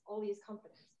these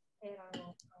companies. Tehran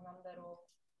Road, Gangnam-daero.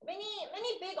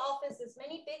 Many big offices,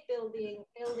 many big buildings,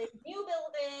 new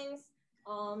buildings,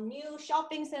 new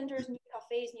shopping centers, new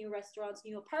cafes, new restaurants,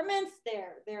 new apartments.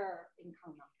 They're in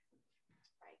Gangnam,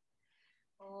 right?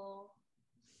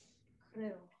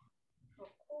 그래요.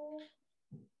 그렇고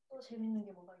또 재밌는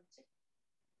게 뭐가 있지?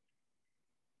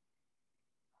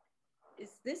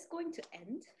 Is this going to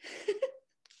end?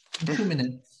 2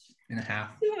 minutes and a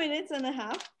half. 2 minutes and a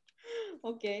half.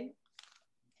 Okay.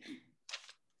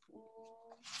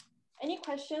 Any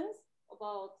questions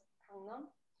about Gangnam?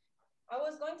 I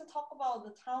was going to talk about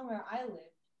the town where I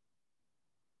live.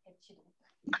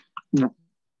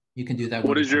 You can do that.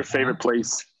 What is your favorite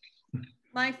place?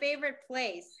 My favorite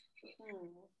place.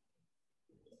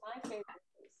 My favorite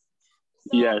place.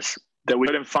 So, Yes, that we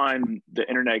couldn't find the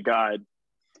internet guide.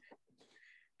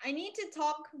 I need to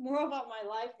talk more about my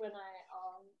life when I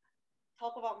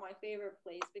talk about my favorite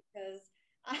place, because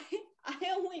I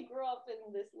only grew up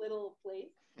in this little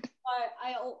place.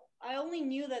 I only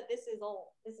knew that this is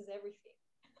everything.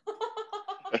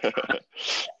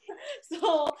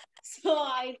 so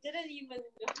I didn't even.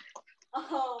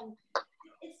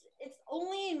 It's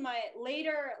only in my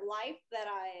later life that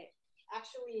I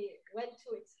actually went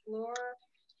to explore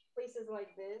places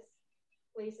like this,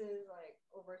 places like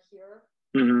over here.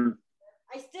 Mm-hmm.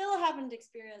 I still haven't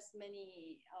experienced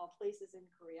many places in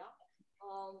Korea.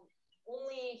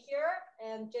 Only here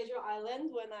and Jeju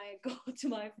Island when I go to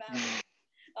my family.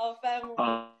 Okay.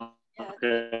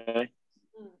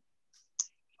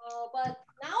 But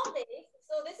nowadays,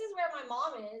 so this is where my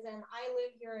mom is, and I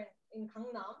live here in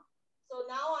Gangnam. So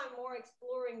now I'm more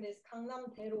exploring this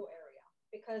Gangnam-daero area,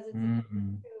 because it's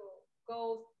easy to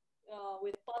go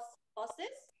with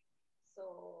buses.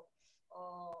 So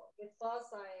with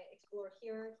bus, I explore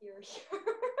here.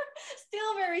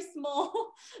 Still very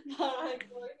small, but I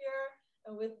explore here.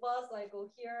 And with bus, I go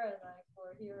here and I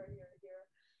explore here.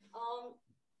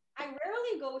 I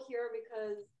rarely go here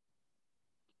because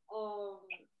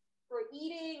for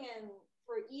eating and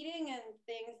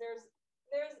things, there's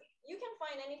you can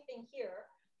find anything here,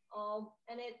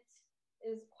 and it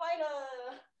is quite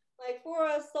like for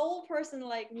a Seoul person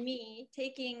like me,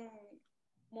 taking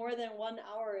more than 1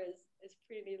 hour is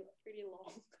pretty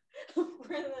long.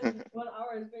 More than 1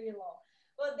 hour is pretty long.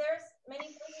 but there's many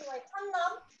places like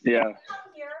Hanam Yeah.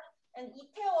 here and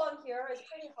Itaewon here is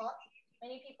pretty hot.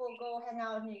 Many people go hang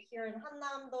out here in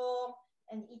Hannam-dong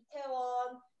and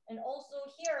Itaewon, and also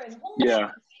here in Hongdae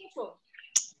Yeah. and Sinchon.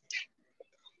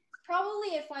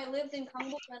 Probably if I lived in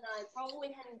Gangbuk, then I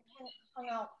probably hung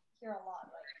out here a lot.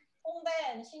 Like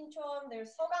Hongdae and Sinchon, there's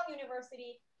Seogang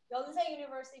University, Yonsei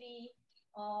University,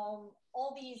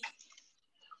 all these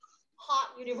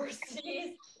hot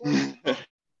universities.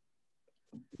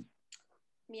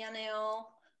 미안해요.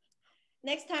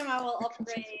 Next time I will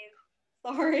upgrade.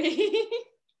 Sorry.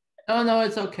 No,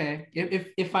 it's okay.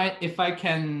 If I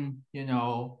can, you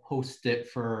know, host it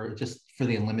for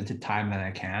the unlimited time that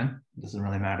I can, it doesn't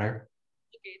really matter.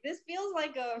 Okay, this feels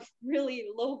like a really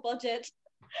low budget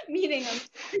meeting.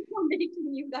 I'm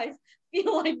making you guys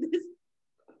feel like this.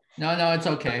 No, it's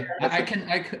okay.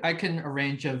 I can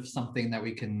arrange of something that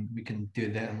we can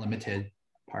do the unlimited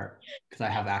part because I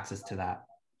have access to that.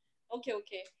 Okay.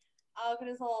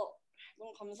 그래서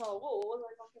너무 감사하고 what was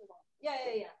I talking about?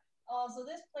 Yeah. So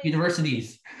this place.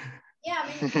 Universities. Yeah, I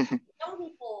mean young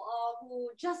people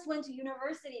who just went to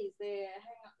universities, they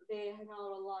hang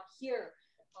out a lot here.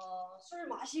 술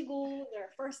마시고, their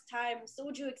first time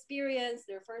soju experience,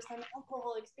 their first time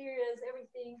alcohol experience,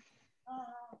 everything.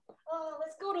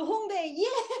 Let's go to Hongdae,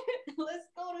 yeah. Let's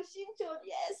go to Sinchon,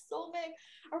 yes. Somek,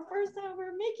 our first time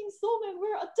we're making somek.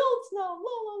 We're adults now,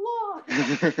 la.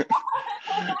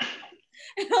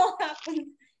 It all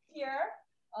happens here,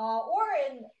 or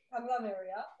in Gangnam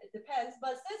area. It depends.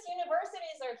 But since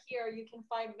universities are here, you can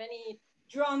find many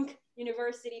drunk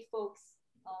university folks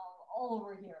all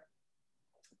over here.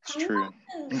 It's true.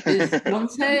 Is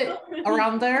Yonsei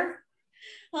around there?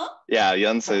 Huh? Yeah,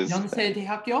 Yonsei is. Yonsei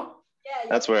대학교? Yeah.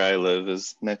 That's where I live,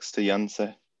 is next to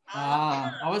Yonsei.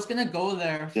 I was gonna go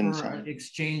there for Jincheon. an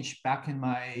exchange back in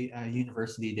my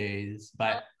university days,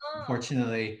 but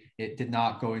unfortunately, it did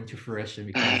not go into fruition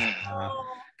because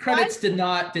credits could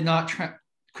not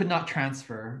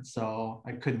transfer, so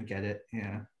I couldn't get it.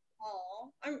 Yeah.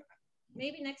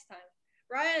 Maybe next time.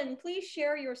 Ryan, please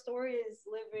share your stories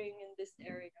living in this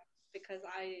area because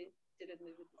I didn't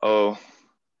live in this area. Oh,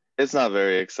 it's not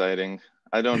very exciting.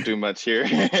 I don't do much here.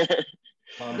 Yeah,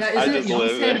 isn't just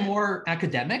live Yonsei there. more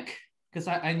academic? Because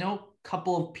I know a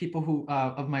couple of people who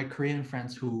of my Korean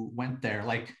friends who went there,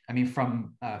 like I mean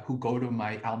from who go to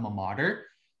my alma mater.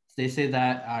 They say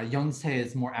that Yonsei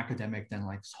is more academic than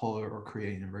like Seoul or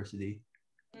Korea University.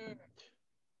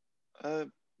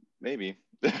 Maybe.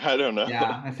 I don't know.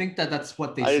 Yeah, I think that's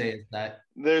what they say is that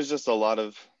there's just a lot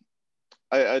of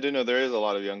I do know there is a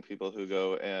lot of young people who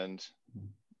go and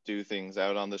do things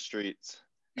out on the streets,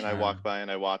 and I walk by and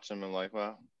I watch them and I'm like,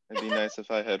 wow, it'd be nice if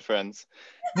I had friends.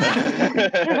 As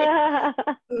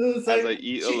I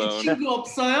eat alone. 친구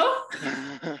없어요?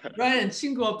 Ryan,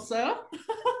 친구 없어요?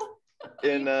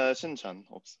 In Shincheon.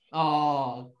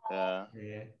 Oh, Yeah.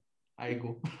 예.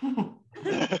 아이고.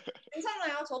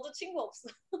 괜찮아요. 저도 친구 없어.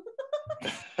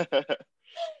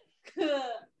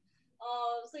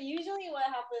 So usually what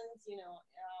happens,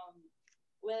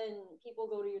 when people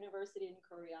go to university in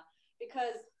Korea,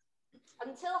 because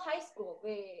until high school,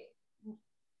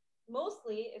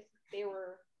 mostly, if they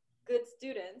were good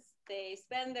students, they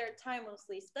spend their time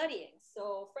mostly studying.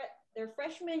 So their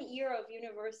freshman year of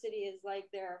university is like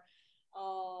their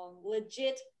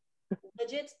legit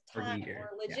time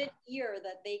or legit year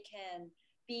that they can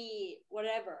be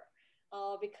whatever.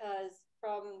 Because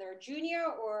from their junior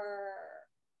or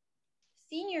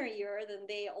senior year, then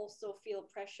they also feel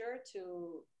pressure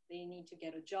they need to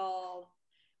get a job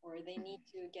or they need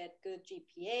to get good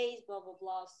GPAs, blah, blah,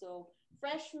 blah. So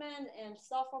freshman and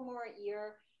sophomore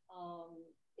year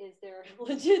is their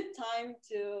legit time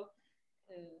to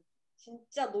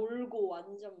진짜 놀고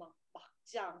완전 막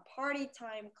막장, party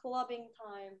time, clubbing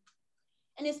time.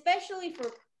 And especially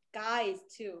for guys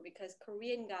too, because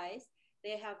Korean guys,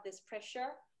 they have this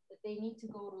pressure that they need to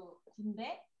go to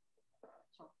군대.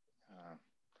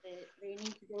 They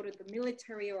need to go to the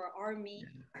military or army.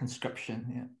 Conscription,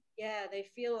 yeah. Yeah, they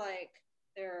feel like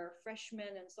their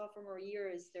freshman and sophomore year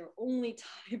is their only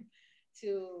time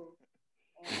to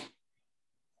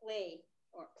play.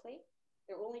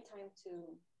 Their only time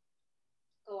to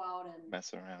go out and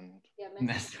Mess around. Yeah,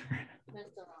 Mess around.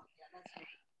 Yeah, that's it.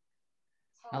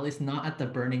 At least not at the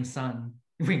burning sun.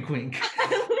 Wink, wink.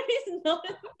 At least not.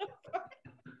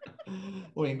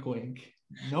 Wink, wink.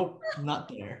 Nope, not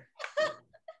there.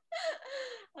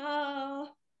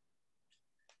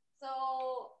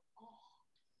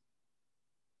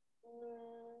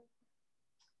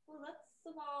 Well, that's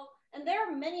about. And there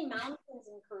are many mountains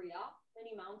in Korea.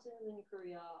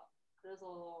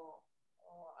 그래서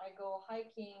I go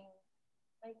hiking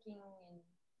hiking in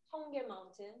Cheonggye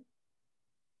Mountain.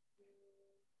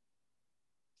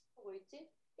 뭐 있지?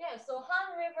 Yeah, so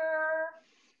Han River,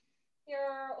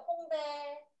 here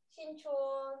Hongdae,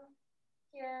 Sinchon,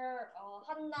 here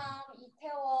Hannam,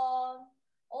 Itaewon.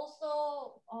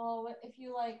 Also, if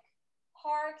you like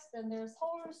parks, then there's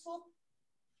Seoul Soup,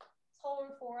 Seoul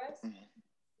Forest.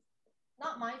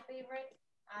 Not my favorite.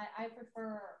 I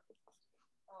prefer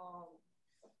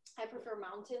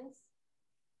mountains.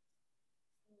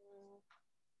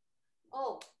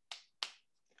 Oh,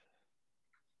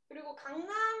 그리고 강남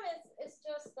is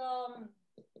just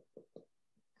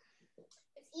it's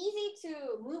easy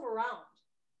to move around.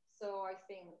 So I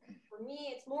think for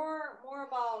me it's more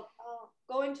about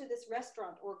going to this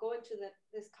restaurant or going to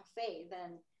this cafe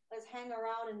than let's hang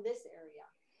around in this area.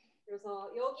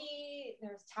 그래서 여기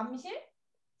there's 잠실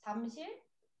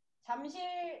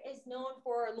is known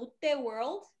for Lotte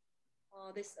World.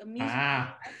 This amusement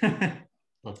park.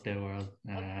 Lotte World.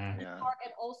 Park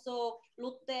and also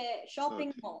Lotte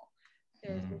Shopping Mall.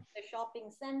 There's Lotte Shopping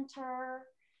Center.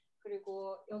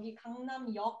 그리고 여기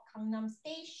강남역, 강남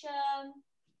Station.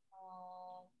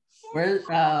 Where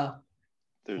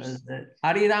there's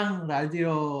아리랑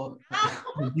라디오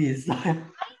어디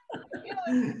있어요?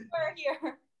 We're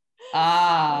here.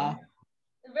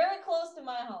 Very close to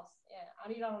my house. Yeah,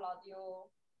 아리랑 라디오.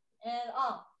 And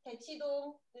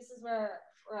대치동. This is where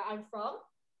I'm from.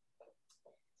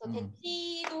 So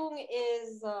대치동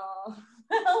is a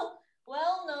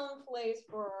well-known place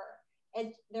for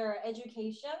their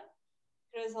education.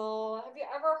 그래서 have you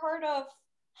ever heard of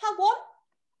학원?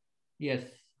 Yes,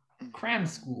 cram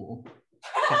school.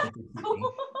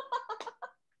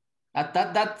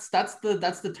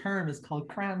 That's the term. It's called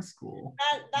cram school.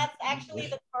 That's actually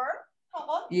the term.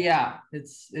 학원? Yeah,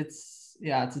 it's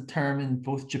a term in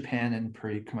both Japan and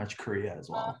pretty much Korea as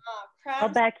well. I'll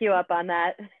back you up on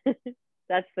that.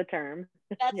 That's the term.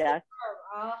 That's the term.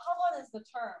 학원 is the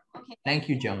term. Okay. Thank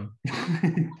you, Joan.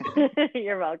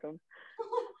 You're welcome.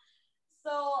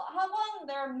 So 학원,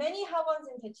 there are many 학원s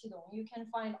in 대치동. You can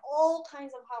find all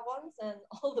kinds of 학원s and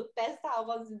all the best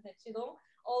학원s in 대치동.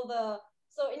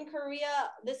 So in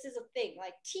Korea, this is a thing.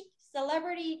 Like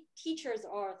celebrity teachers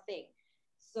are a thing.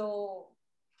 So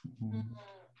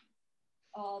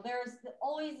there's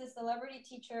always a celebrity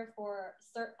teacher for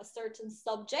a certain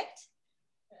subject.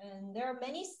 And there are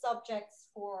many subjects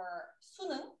for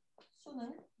수능,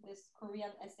 this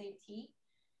Korean SAT.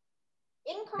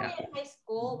 In Korean high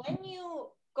school, when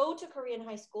you go to Korean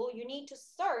high school, you need to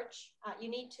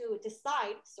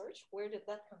decide, where did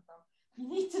that come from? You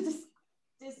need to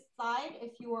decide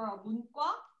if you are a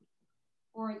문과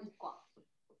or a 이과.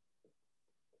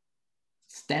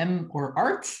 STEM or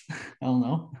arts? I don't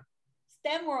know.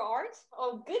 STEM or art?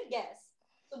 Oh, good guess.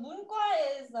 So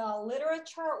문과 is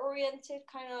literature-oriented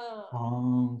kind of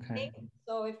thing.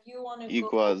 So if you want to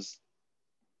Equals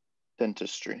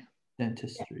dentistry.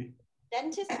 Dentistry.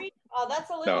 Dentistry? Oh, that's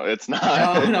a little... No, it's not.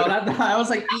 No, I was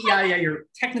like, yeah, you're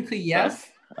technically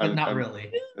yes, but not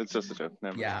really. It's just a joke.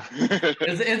 Never. Yeah.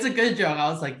 It's a good joke. I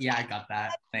was like, yeah, I got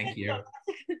that. Thank you. That's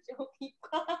a good joke.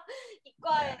 이과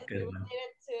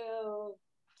is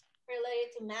related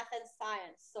to math and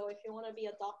science. So if you want to be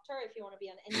a doctor, if you want to be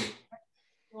an engineer,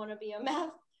 you want to be a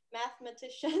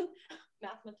mathematician.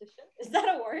 Mathematician? Is that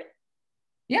a word?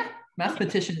 Yeah,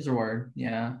 mathematician is a word.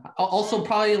 Yeah. Also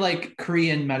probably like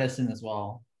Korean medicine as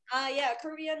well. Yeah,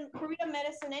 Korean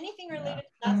medicine, anything related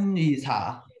to that. And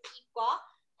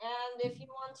if you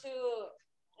want to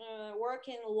work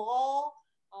in law,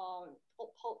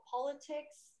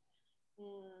 politics,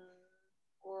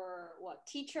 or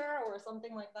teacher or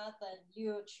something like that, then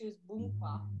you choose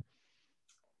문과.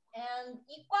 And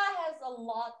이과 has a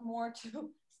lot more to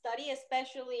study,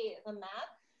 especially the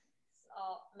math.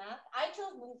 I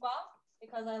chose 문과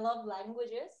because I love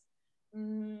languages.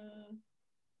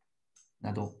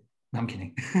 나도. I'm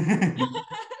kidding.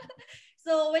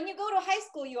 So when you go to high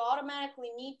school, you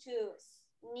automatically need to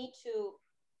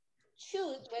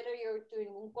choose whether you're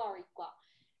doing 문과 or 이과.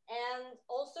 And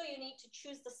also you need to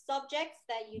choose the subjects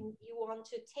that you want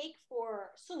to take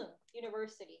for 수능,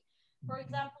 university. For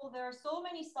example, there are so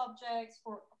many subjects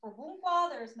for 문과.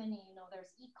 There's many,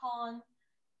 there's econ,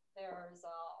 there's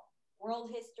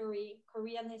world history,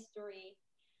 Korean history.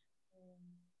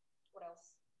 What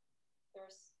else?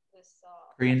 There's this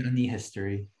Korean Unnie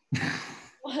history.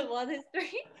 what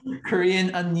history? Korean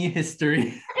Unnie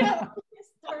history.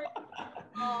 history.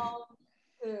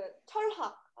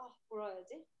 철학. 뭐라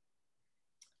해야지?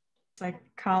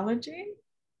 Psychology?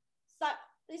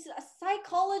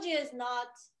 Psychology is not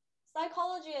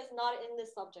in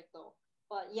this subject though.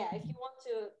 But yeah, if you want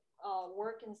to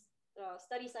work and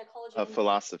study psychology.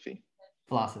 Philosophy.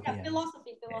 Philosophy. Yeah,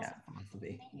 philosophy. Yeah,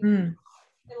 philosophy. Thank you.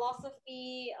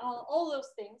 Philosophy, all those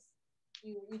things.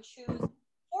 You choose.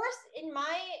 Course,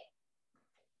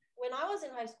 when I was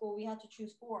in high school, we had to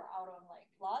choose 4 out of like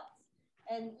lots.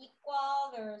 And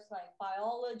equal, there's like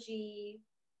biology,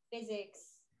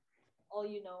 physics, all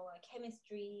you know, like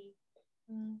chemistry,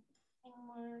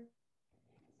 생물,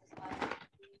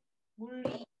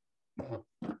 물리,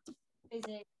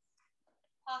 physics,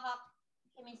 화학,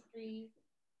 chemistry,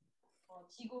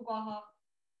 지구과학,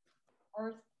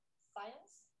 earth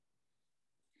science,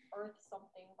 earth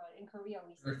something, but in Korea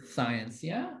we say Earth science,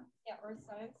 yeah. Yeah, earth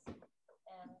science, and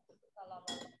blah, blah,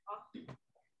 blah.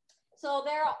 So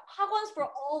there are 학원s for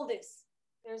all this.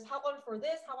 There's 학원 for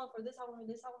this, 학원 for this, 학원 for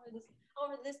this, 학원 for this,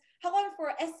 학원 for this, 학원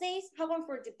for essays, 학원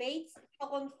for debates,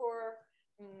 학원 for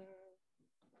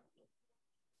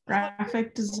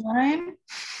Graphic design.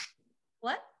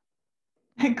 what?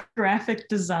 Graphic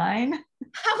design.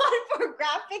 학원 for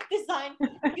graphic design.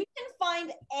 You can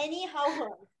find any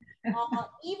학원.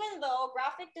 Even though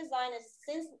graphic design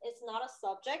since it's not a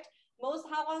subject, most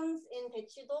학원s in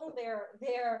Daechidong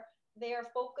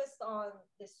they're focused on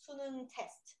the 수능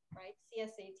test, right?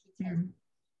 CSAT test.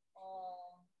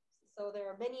 So there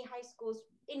are many high schools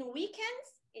in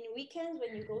weekends. When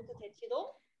you go to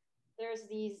Daechidong,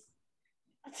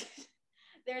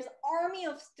 there's army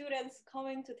of students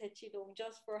coming to Daechidong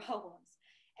just for 학원s,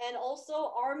 and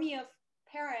also army of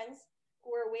parents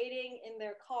who are waiting in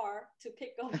their car to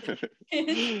pick up their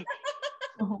kids.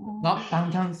 Not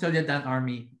downtown Solyadan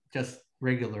army, just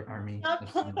regular army.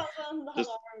 Not army.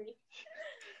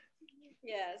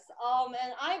 Yes.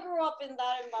 And I grew up in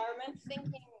that environment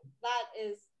thinking that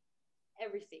is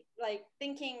everything. Like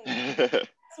thinking that's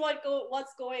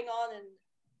what's going on in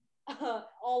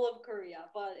all of Korea,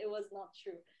 but it was not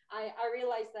true. I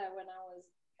realized that when I was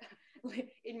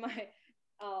in my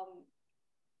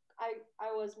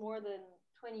I was more than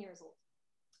 20 years old.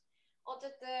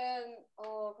 어쨌든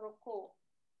그렇고.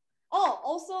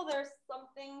 Also there's some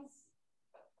things.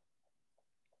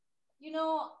 You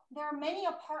know, there are many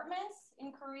apartments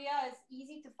in Korea. It's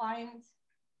easy to find,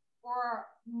 or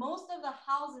most of the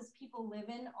houses people live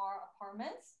in are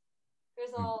apartments.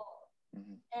 There's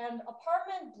and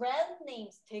apartment brand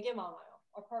names 되게 많아요.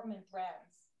 Apartment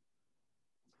brands.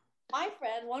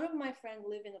 One of my friends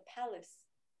live in a palace.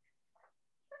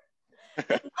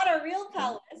 Not a real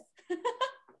palace.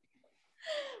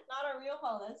 Not a real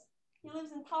palace. He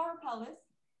lives in Tower Palace.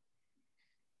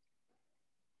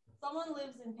 Someone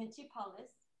lives in Daechi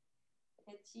Palace.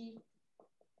 Daechi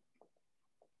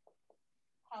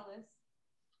Palace.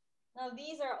 Now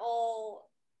these are all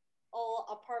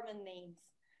apartment names.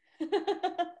 So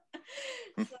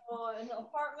an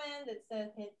apartment it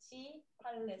says Daechi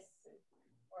Palace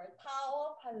or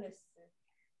Tower Palace.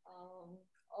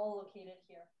 All located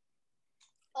here.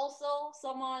 Also,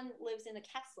 someone lives in a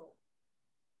castle.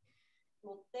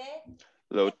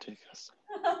 Lotte Castle.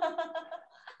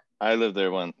 I lived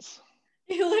there once.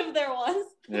 You lived there once?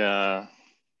 Yeah.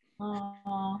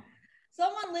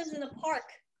 Someone lives in a park.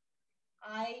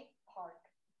 I park.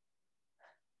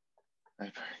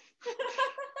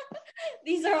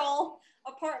 These are all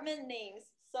apartment names.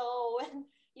 So when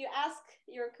you ask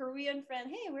your Korean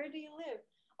friend, hey, where do you live?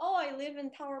 Oh, I live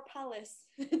in Tower Palace.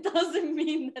 It doesn't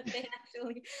mean that they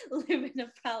actually live in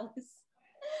a palace.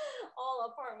 All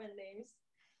apartment names.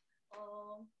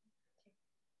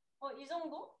 이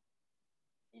정도?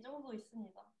 이 정도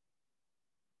있습니다.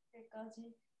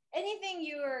 여기까지. Anything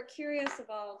you are curious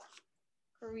about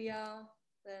Korea,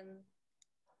 then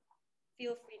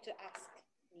feel free to ask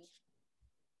me.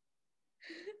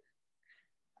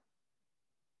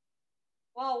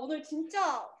 와, 오늘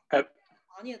진짜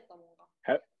많이 했다 뭔가.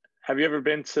 Have you ever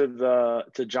been to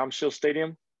Jamsil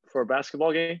Stadium for a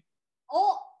basketball game?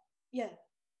 Oh, yeah.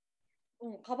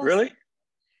 가봤어. Really?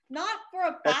 Not for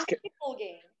a basketball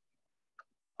game.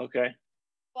 Okay.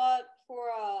 But for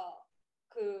a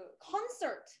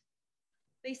concert.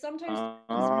 They sometimes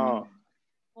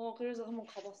그래서 한번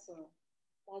가봤어요.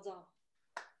 맞아.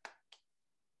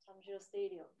 잠실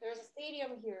Stadium. There's a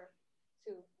stadium here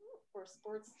too for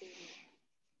sports stadium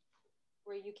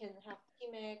where you can have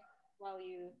picnic while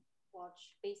you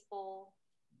watch baseball,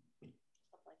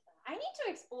 stuff like that. I need to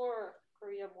explore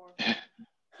Korea more.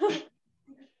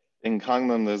 In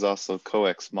Gangnam, there's also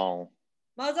COEX Mall.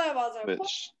 맞아요.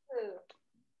 Which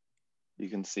you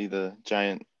can see the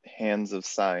giant hands of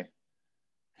Psy.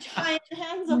 Giant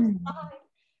hands of Psy.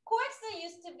 COEX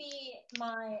used to be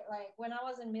my, like, when I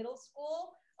was in middle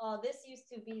school, this used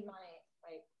to be my,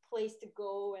 like, place to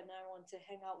go and I want to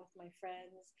hang out with my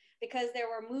friends because there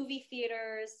were movie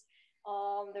theaters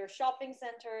There are shopping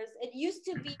centers. It used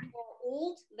to be more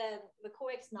old than the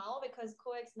COEX now because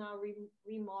COEX now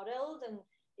remodeled and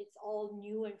it's all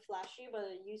new and flashy, but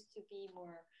it used to be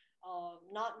more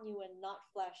not new and not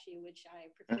flashy, which I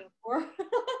prefer more.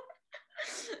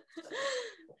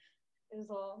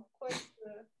 그래서 COEX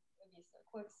여기 있어요.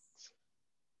 COEX.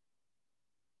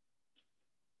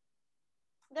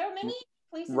 There are many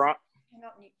places.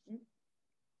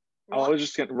 I was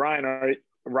just getting Ryan.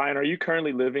 Are you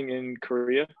currently living in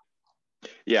Korea?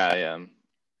 Yeah, I am.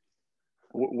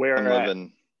 Where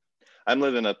I'm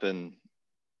living up in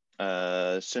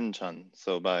Sinchon,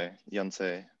 so by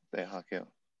Yonsei, Daehakyo,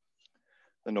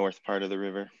 the north part of the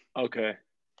river. Okay.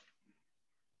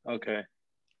 Yeah.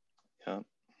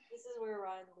 This is where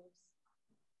Ryan lives.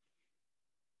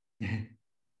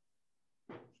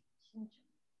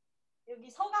 여기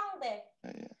서강대.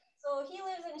 Yeah. So he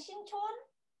lives in Sinchon.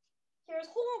 Here's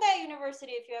Hongdae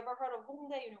University, if you ever heard of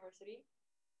Hongdae University.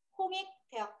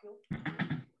 홍익대학교.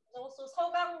 Also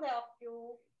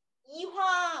서강대학교.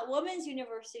 Ihwa Women's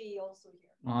University also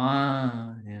here.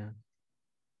 Ah, yeah.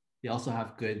 You also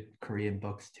have good Korean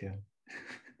books too.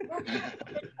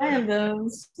 I have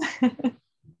those.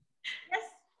 Yes,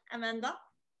 Amanda?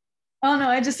 Oh no,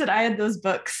 I just said I had those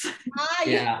books.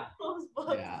 Yeah. Those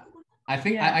books. Yeah. I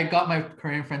think Yeah. I got my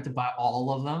Korean friend to buy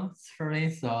all of them for me,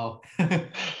 so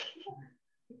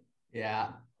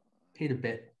yeah, paid a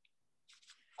bit.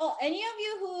 Oh, any of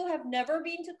you who have never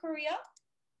been to Korea?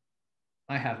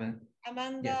 I haven't.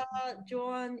 Amanda,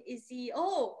 John, Izzy.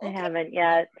 Oh, okay. I haven't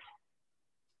yet.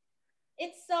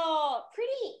 It's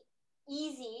pretty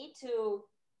easy to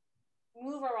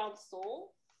move around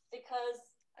Seoul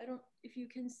because I don't if you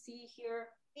can see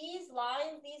here. These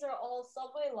lines, these are all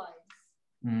subway lines.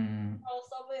 All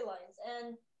subway lines,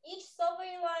 and each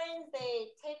subway line they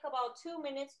take about 2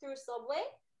 minutes through subway,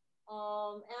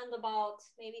 and about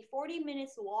maybe 40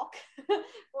 minutes walk.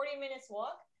 40 minutes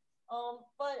walk.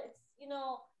 But it's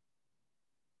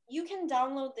you can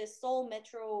download this Seoul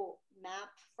Metro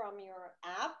map from your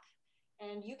app,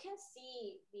 and you can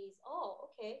see these.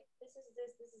 Oh, okay, this is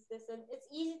this, and it's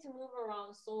easy to move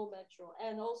around Seoul Metro,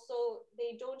 and also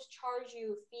they don't charge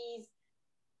you fees.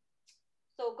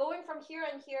 So going from here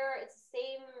and here, it's the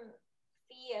same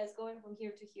fee as going from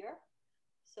here to here.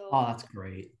 So That's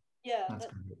great. Yeah, That's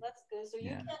good. So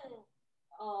Yeah. you can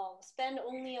spend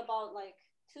only about like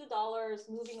 $2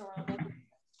 moving around.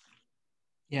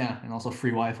 Yeah, and also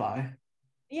free Wi-Fi.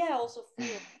 Yeah, also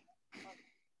free.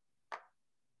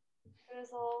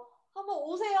 그래서 한번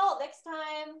오세요. Next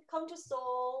time, come to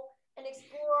Seoul and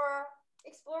explore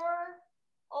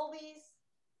all these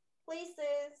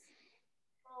places.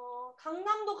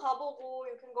 강남도 가보고.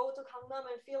 You can go to Gangnam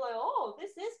and feel like, oh,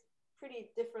 this is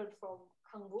pretty different from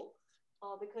Gang-buk,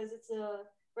 because it's a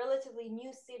relatively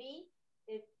new city.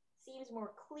 It seems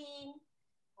more clean,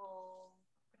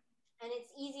 and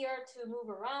it's easier to move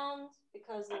around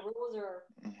because the roads are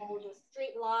all just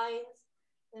straight lines.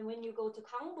 And when you go to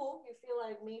Gang-buk, you feel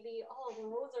like maybe, the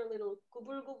roads are a little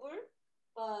gubul,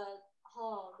 but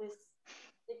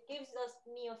it gives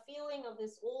me a feeling of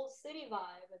this old city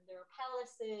vibe, and there are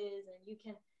palaces, and you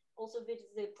can also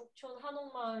visit the Bukchon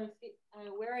Hanokmaul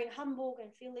wearing hanbok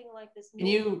and feeling like this. Can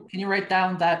you write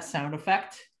down that sound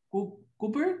effect?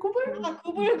 Goober?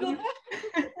 Gubul.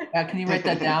 Can you write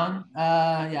that down?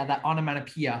 Yeah, that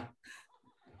onomatopoeia.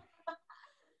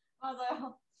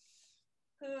 맞아요.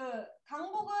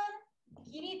 강북은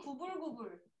길이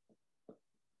구불구불.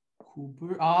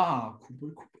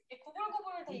 구불구불.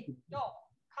 구불구불 돼 있죠.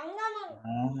 강남은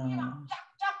길이랑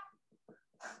쫙쫙.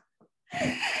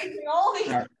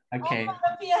 Okay.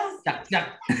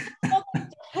 쫙쫙.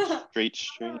 Straight.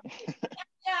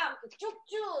 쫙쫙,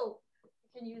 쭉쭉. You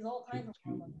can use all kinds of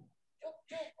words.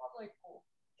 쭉쭉 뻗어 있고.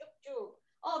 쭉쭉.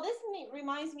 Oh, this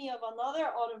reminds me of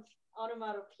another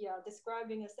onomatopoeia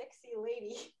describing a sexy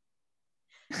lady.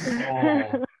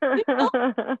 Oh.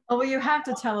 Well, you have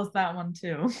to tell us that one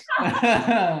too.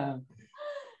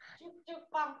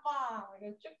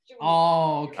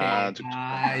 Oh, okay. 쭉.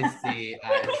 I see.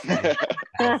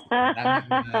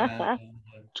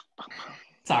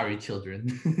 Sorry, children.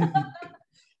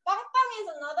 빵빵 is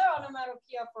another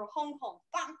onomatopoeia for Hong Kong.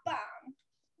 빵빵.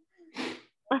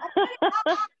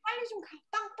 빨리 좀 가.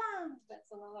 빵빵.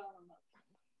 That's another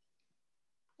onomatopoeia.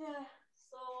 Yeah.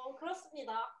 So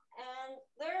그렇습니다. And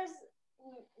there's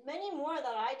many more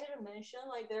that I didn't mention.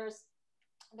 Like there's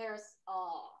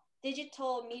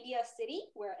digital media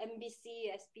city where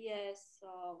MBC, SBS,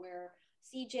 where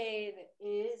CJ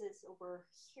is over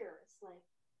here. It's like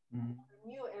a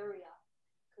new area.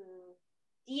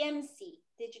 DMC,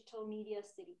 Digital Media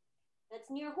City. That's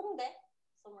near Hongdae,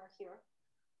 somewhere here.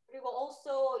 그리고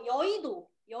also 여의도.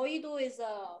 여의도 is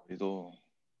a 우리도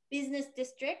business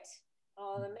district.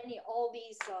 All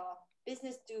these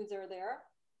business dudes are there.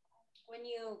 When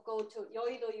you go to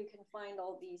여의도, you can find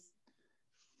all these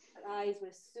guys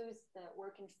with suits that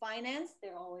work in finance.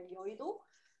 They're all in 여의도.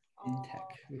 In tech.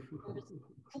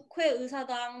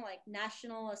 국회의사당, like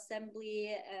National Assembly,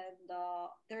 and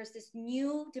there's this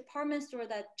new department store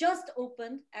that just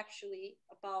opened, actually,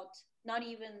 about not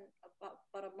even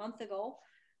about a month ago.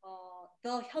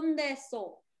 The Hyundai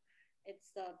Seoul.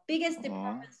 It's the biggest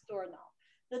department store now.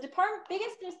 The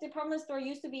biggest department store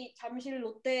used to be 잠실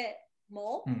롯데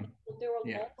Mall, 롯데 World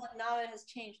Mall, but now it has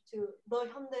changed to the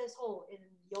Hyundai Seoul in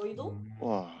여의도.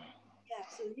 Wow. Yeah,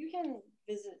 so you can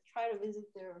try to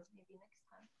visit there maybe next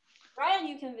time. Ryan,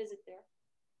 you can visit there.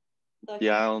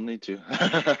 Yeah, I'll need to.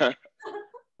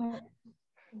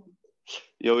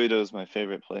 Yoido is my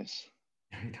favorite place.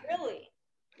 Really?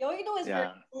 Yoido is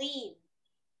very clean.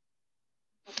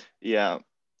 Yeah,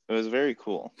 it was very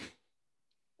cool.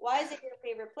 Why is it your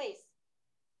favorite place?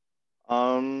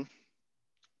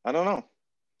 I don't know.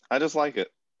 I just like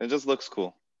it. It just looks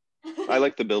cool. I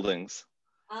like the buildings.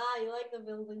 You like the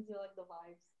buildings, you like the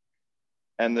vibes.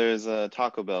 And there's a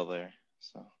Taco Bell there.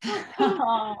 So.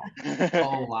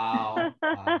 Oh wow.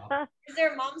 Is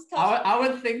there mom's touch? I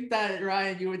would think that,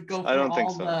 Ryan, you would go for don't all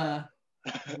think so.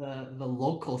 the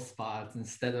local spots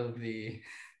instead of the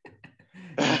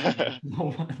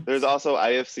There's also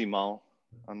IFC Mall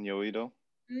on Yoido.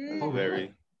 It's a Oh, very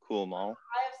really? cool mall.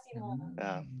 IFC Mall.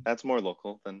 Yeah, that's more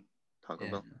local than Taco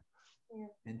Bell. Yeah.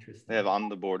 Interesting. They have On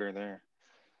the Border there.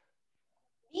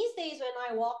 These days when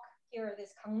I walk here,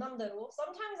 this Gangnam-daero,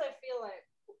 sometimes I feel like,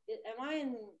 am I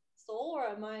in Seoul or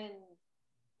am I in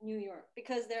New York?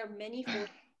 Because there are many foreigners.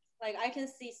 Like I can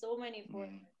see so many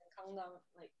foreigners in Gangnam,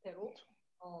 like Daero.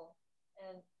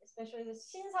 And especially the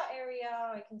Shinsa area,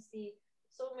 I can see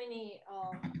so many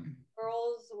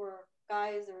girls or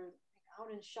guys are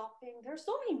out and shopping. There's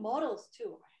so many models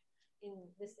too in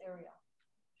this area.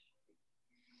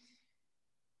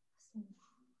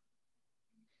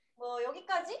 뭐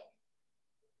여기까지?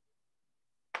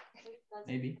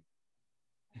 Maybe.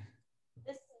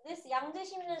 This 양재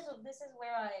시민에서, this is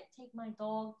where I take my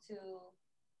dog to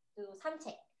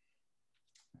산책.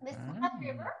 This Han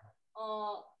River,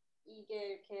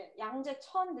 이게 이렇게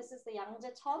양재천. This is the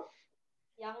양재천.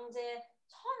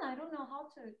 양재천. I don't know how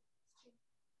to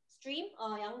stream.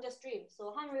 양재 stream.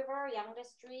 So Han River, 양재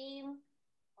stream.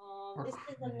 This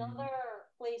is another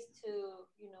place to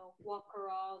walk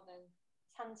around and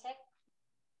산책.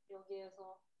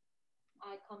 여기에서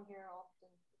I come here often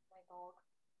with my dog.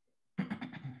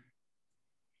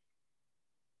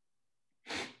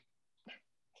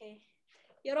 Okay.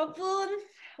 여러분,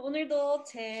 오늘도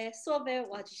제 수업에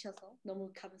와주셔서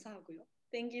너무 감사하고요.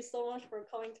 Thank you so much for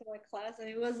coming to my class. And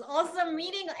it was awesome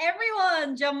meeting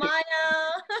everyone.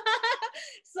 Jamaya,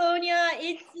 Sonia,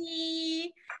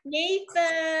 Itzy,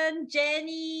 Nathan,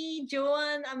 Jenny,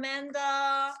 Joan,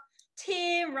 Amanda,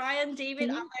 Tim, Ryan,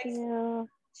 David, Alex.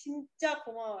 진짜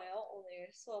고마워요. 오늘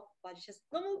수업 와주셔서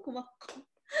너무 고맙고.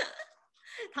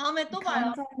 다음에 또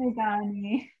봐요. 감사합니다,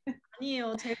 언니.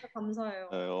 아니에요. 제가 감사해요.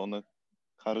 네, 오늘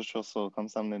가르쳐서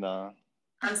감사합니다.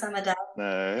 감사합니다.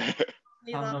 네.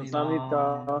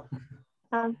 감사합니다.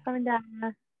 감사합니다.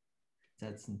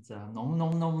 진짜 너무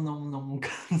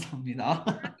감사합니다.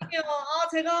 아니에요.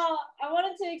 I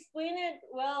wanted to explain it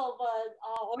well, but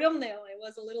어렵네요. It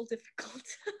was a little difficult.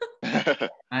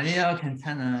 아니요,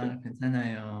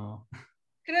 괜찮아요.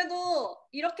 그래도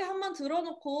이렇게 한번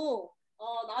들어놓고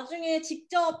나중에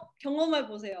직접 경험해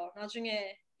보세요.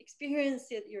 나중에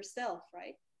experience it yourself,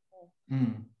 right?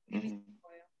 재밌을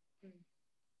거예요.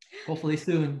 Hopefully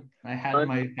soon. I had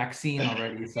my vaccine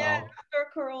already, so. Yeah, after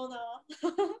Corona.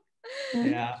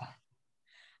 Yeah.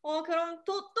 그럼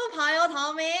또 봐요.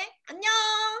 다음에 안녕.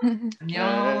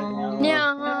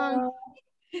 안녕.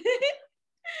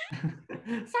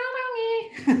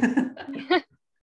 사랑해.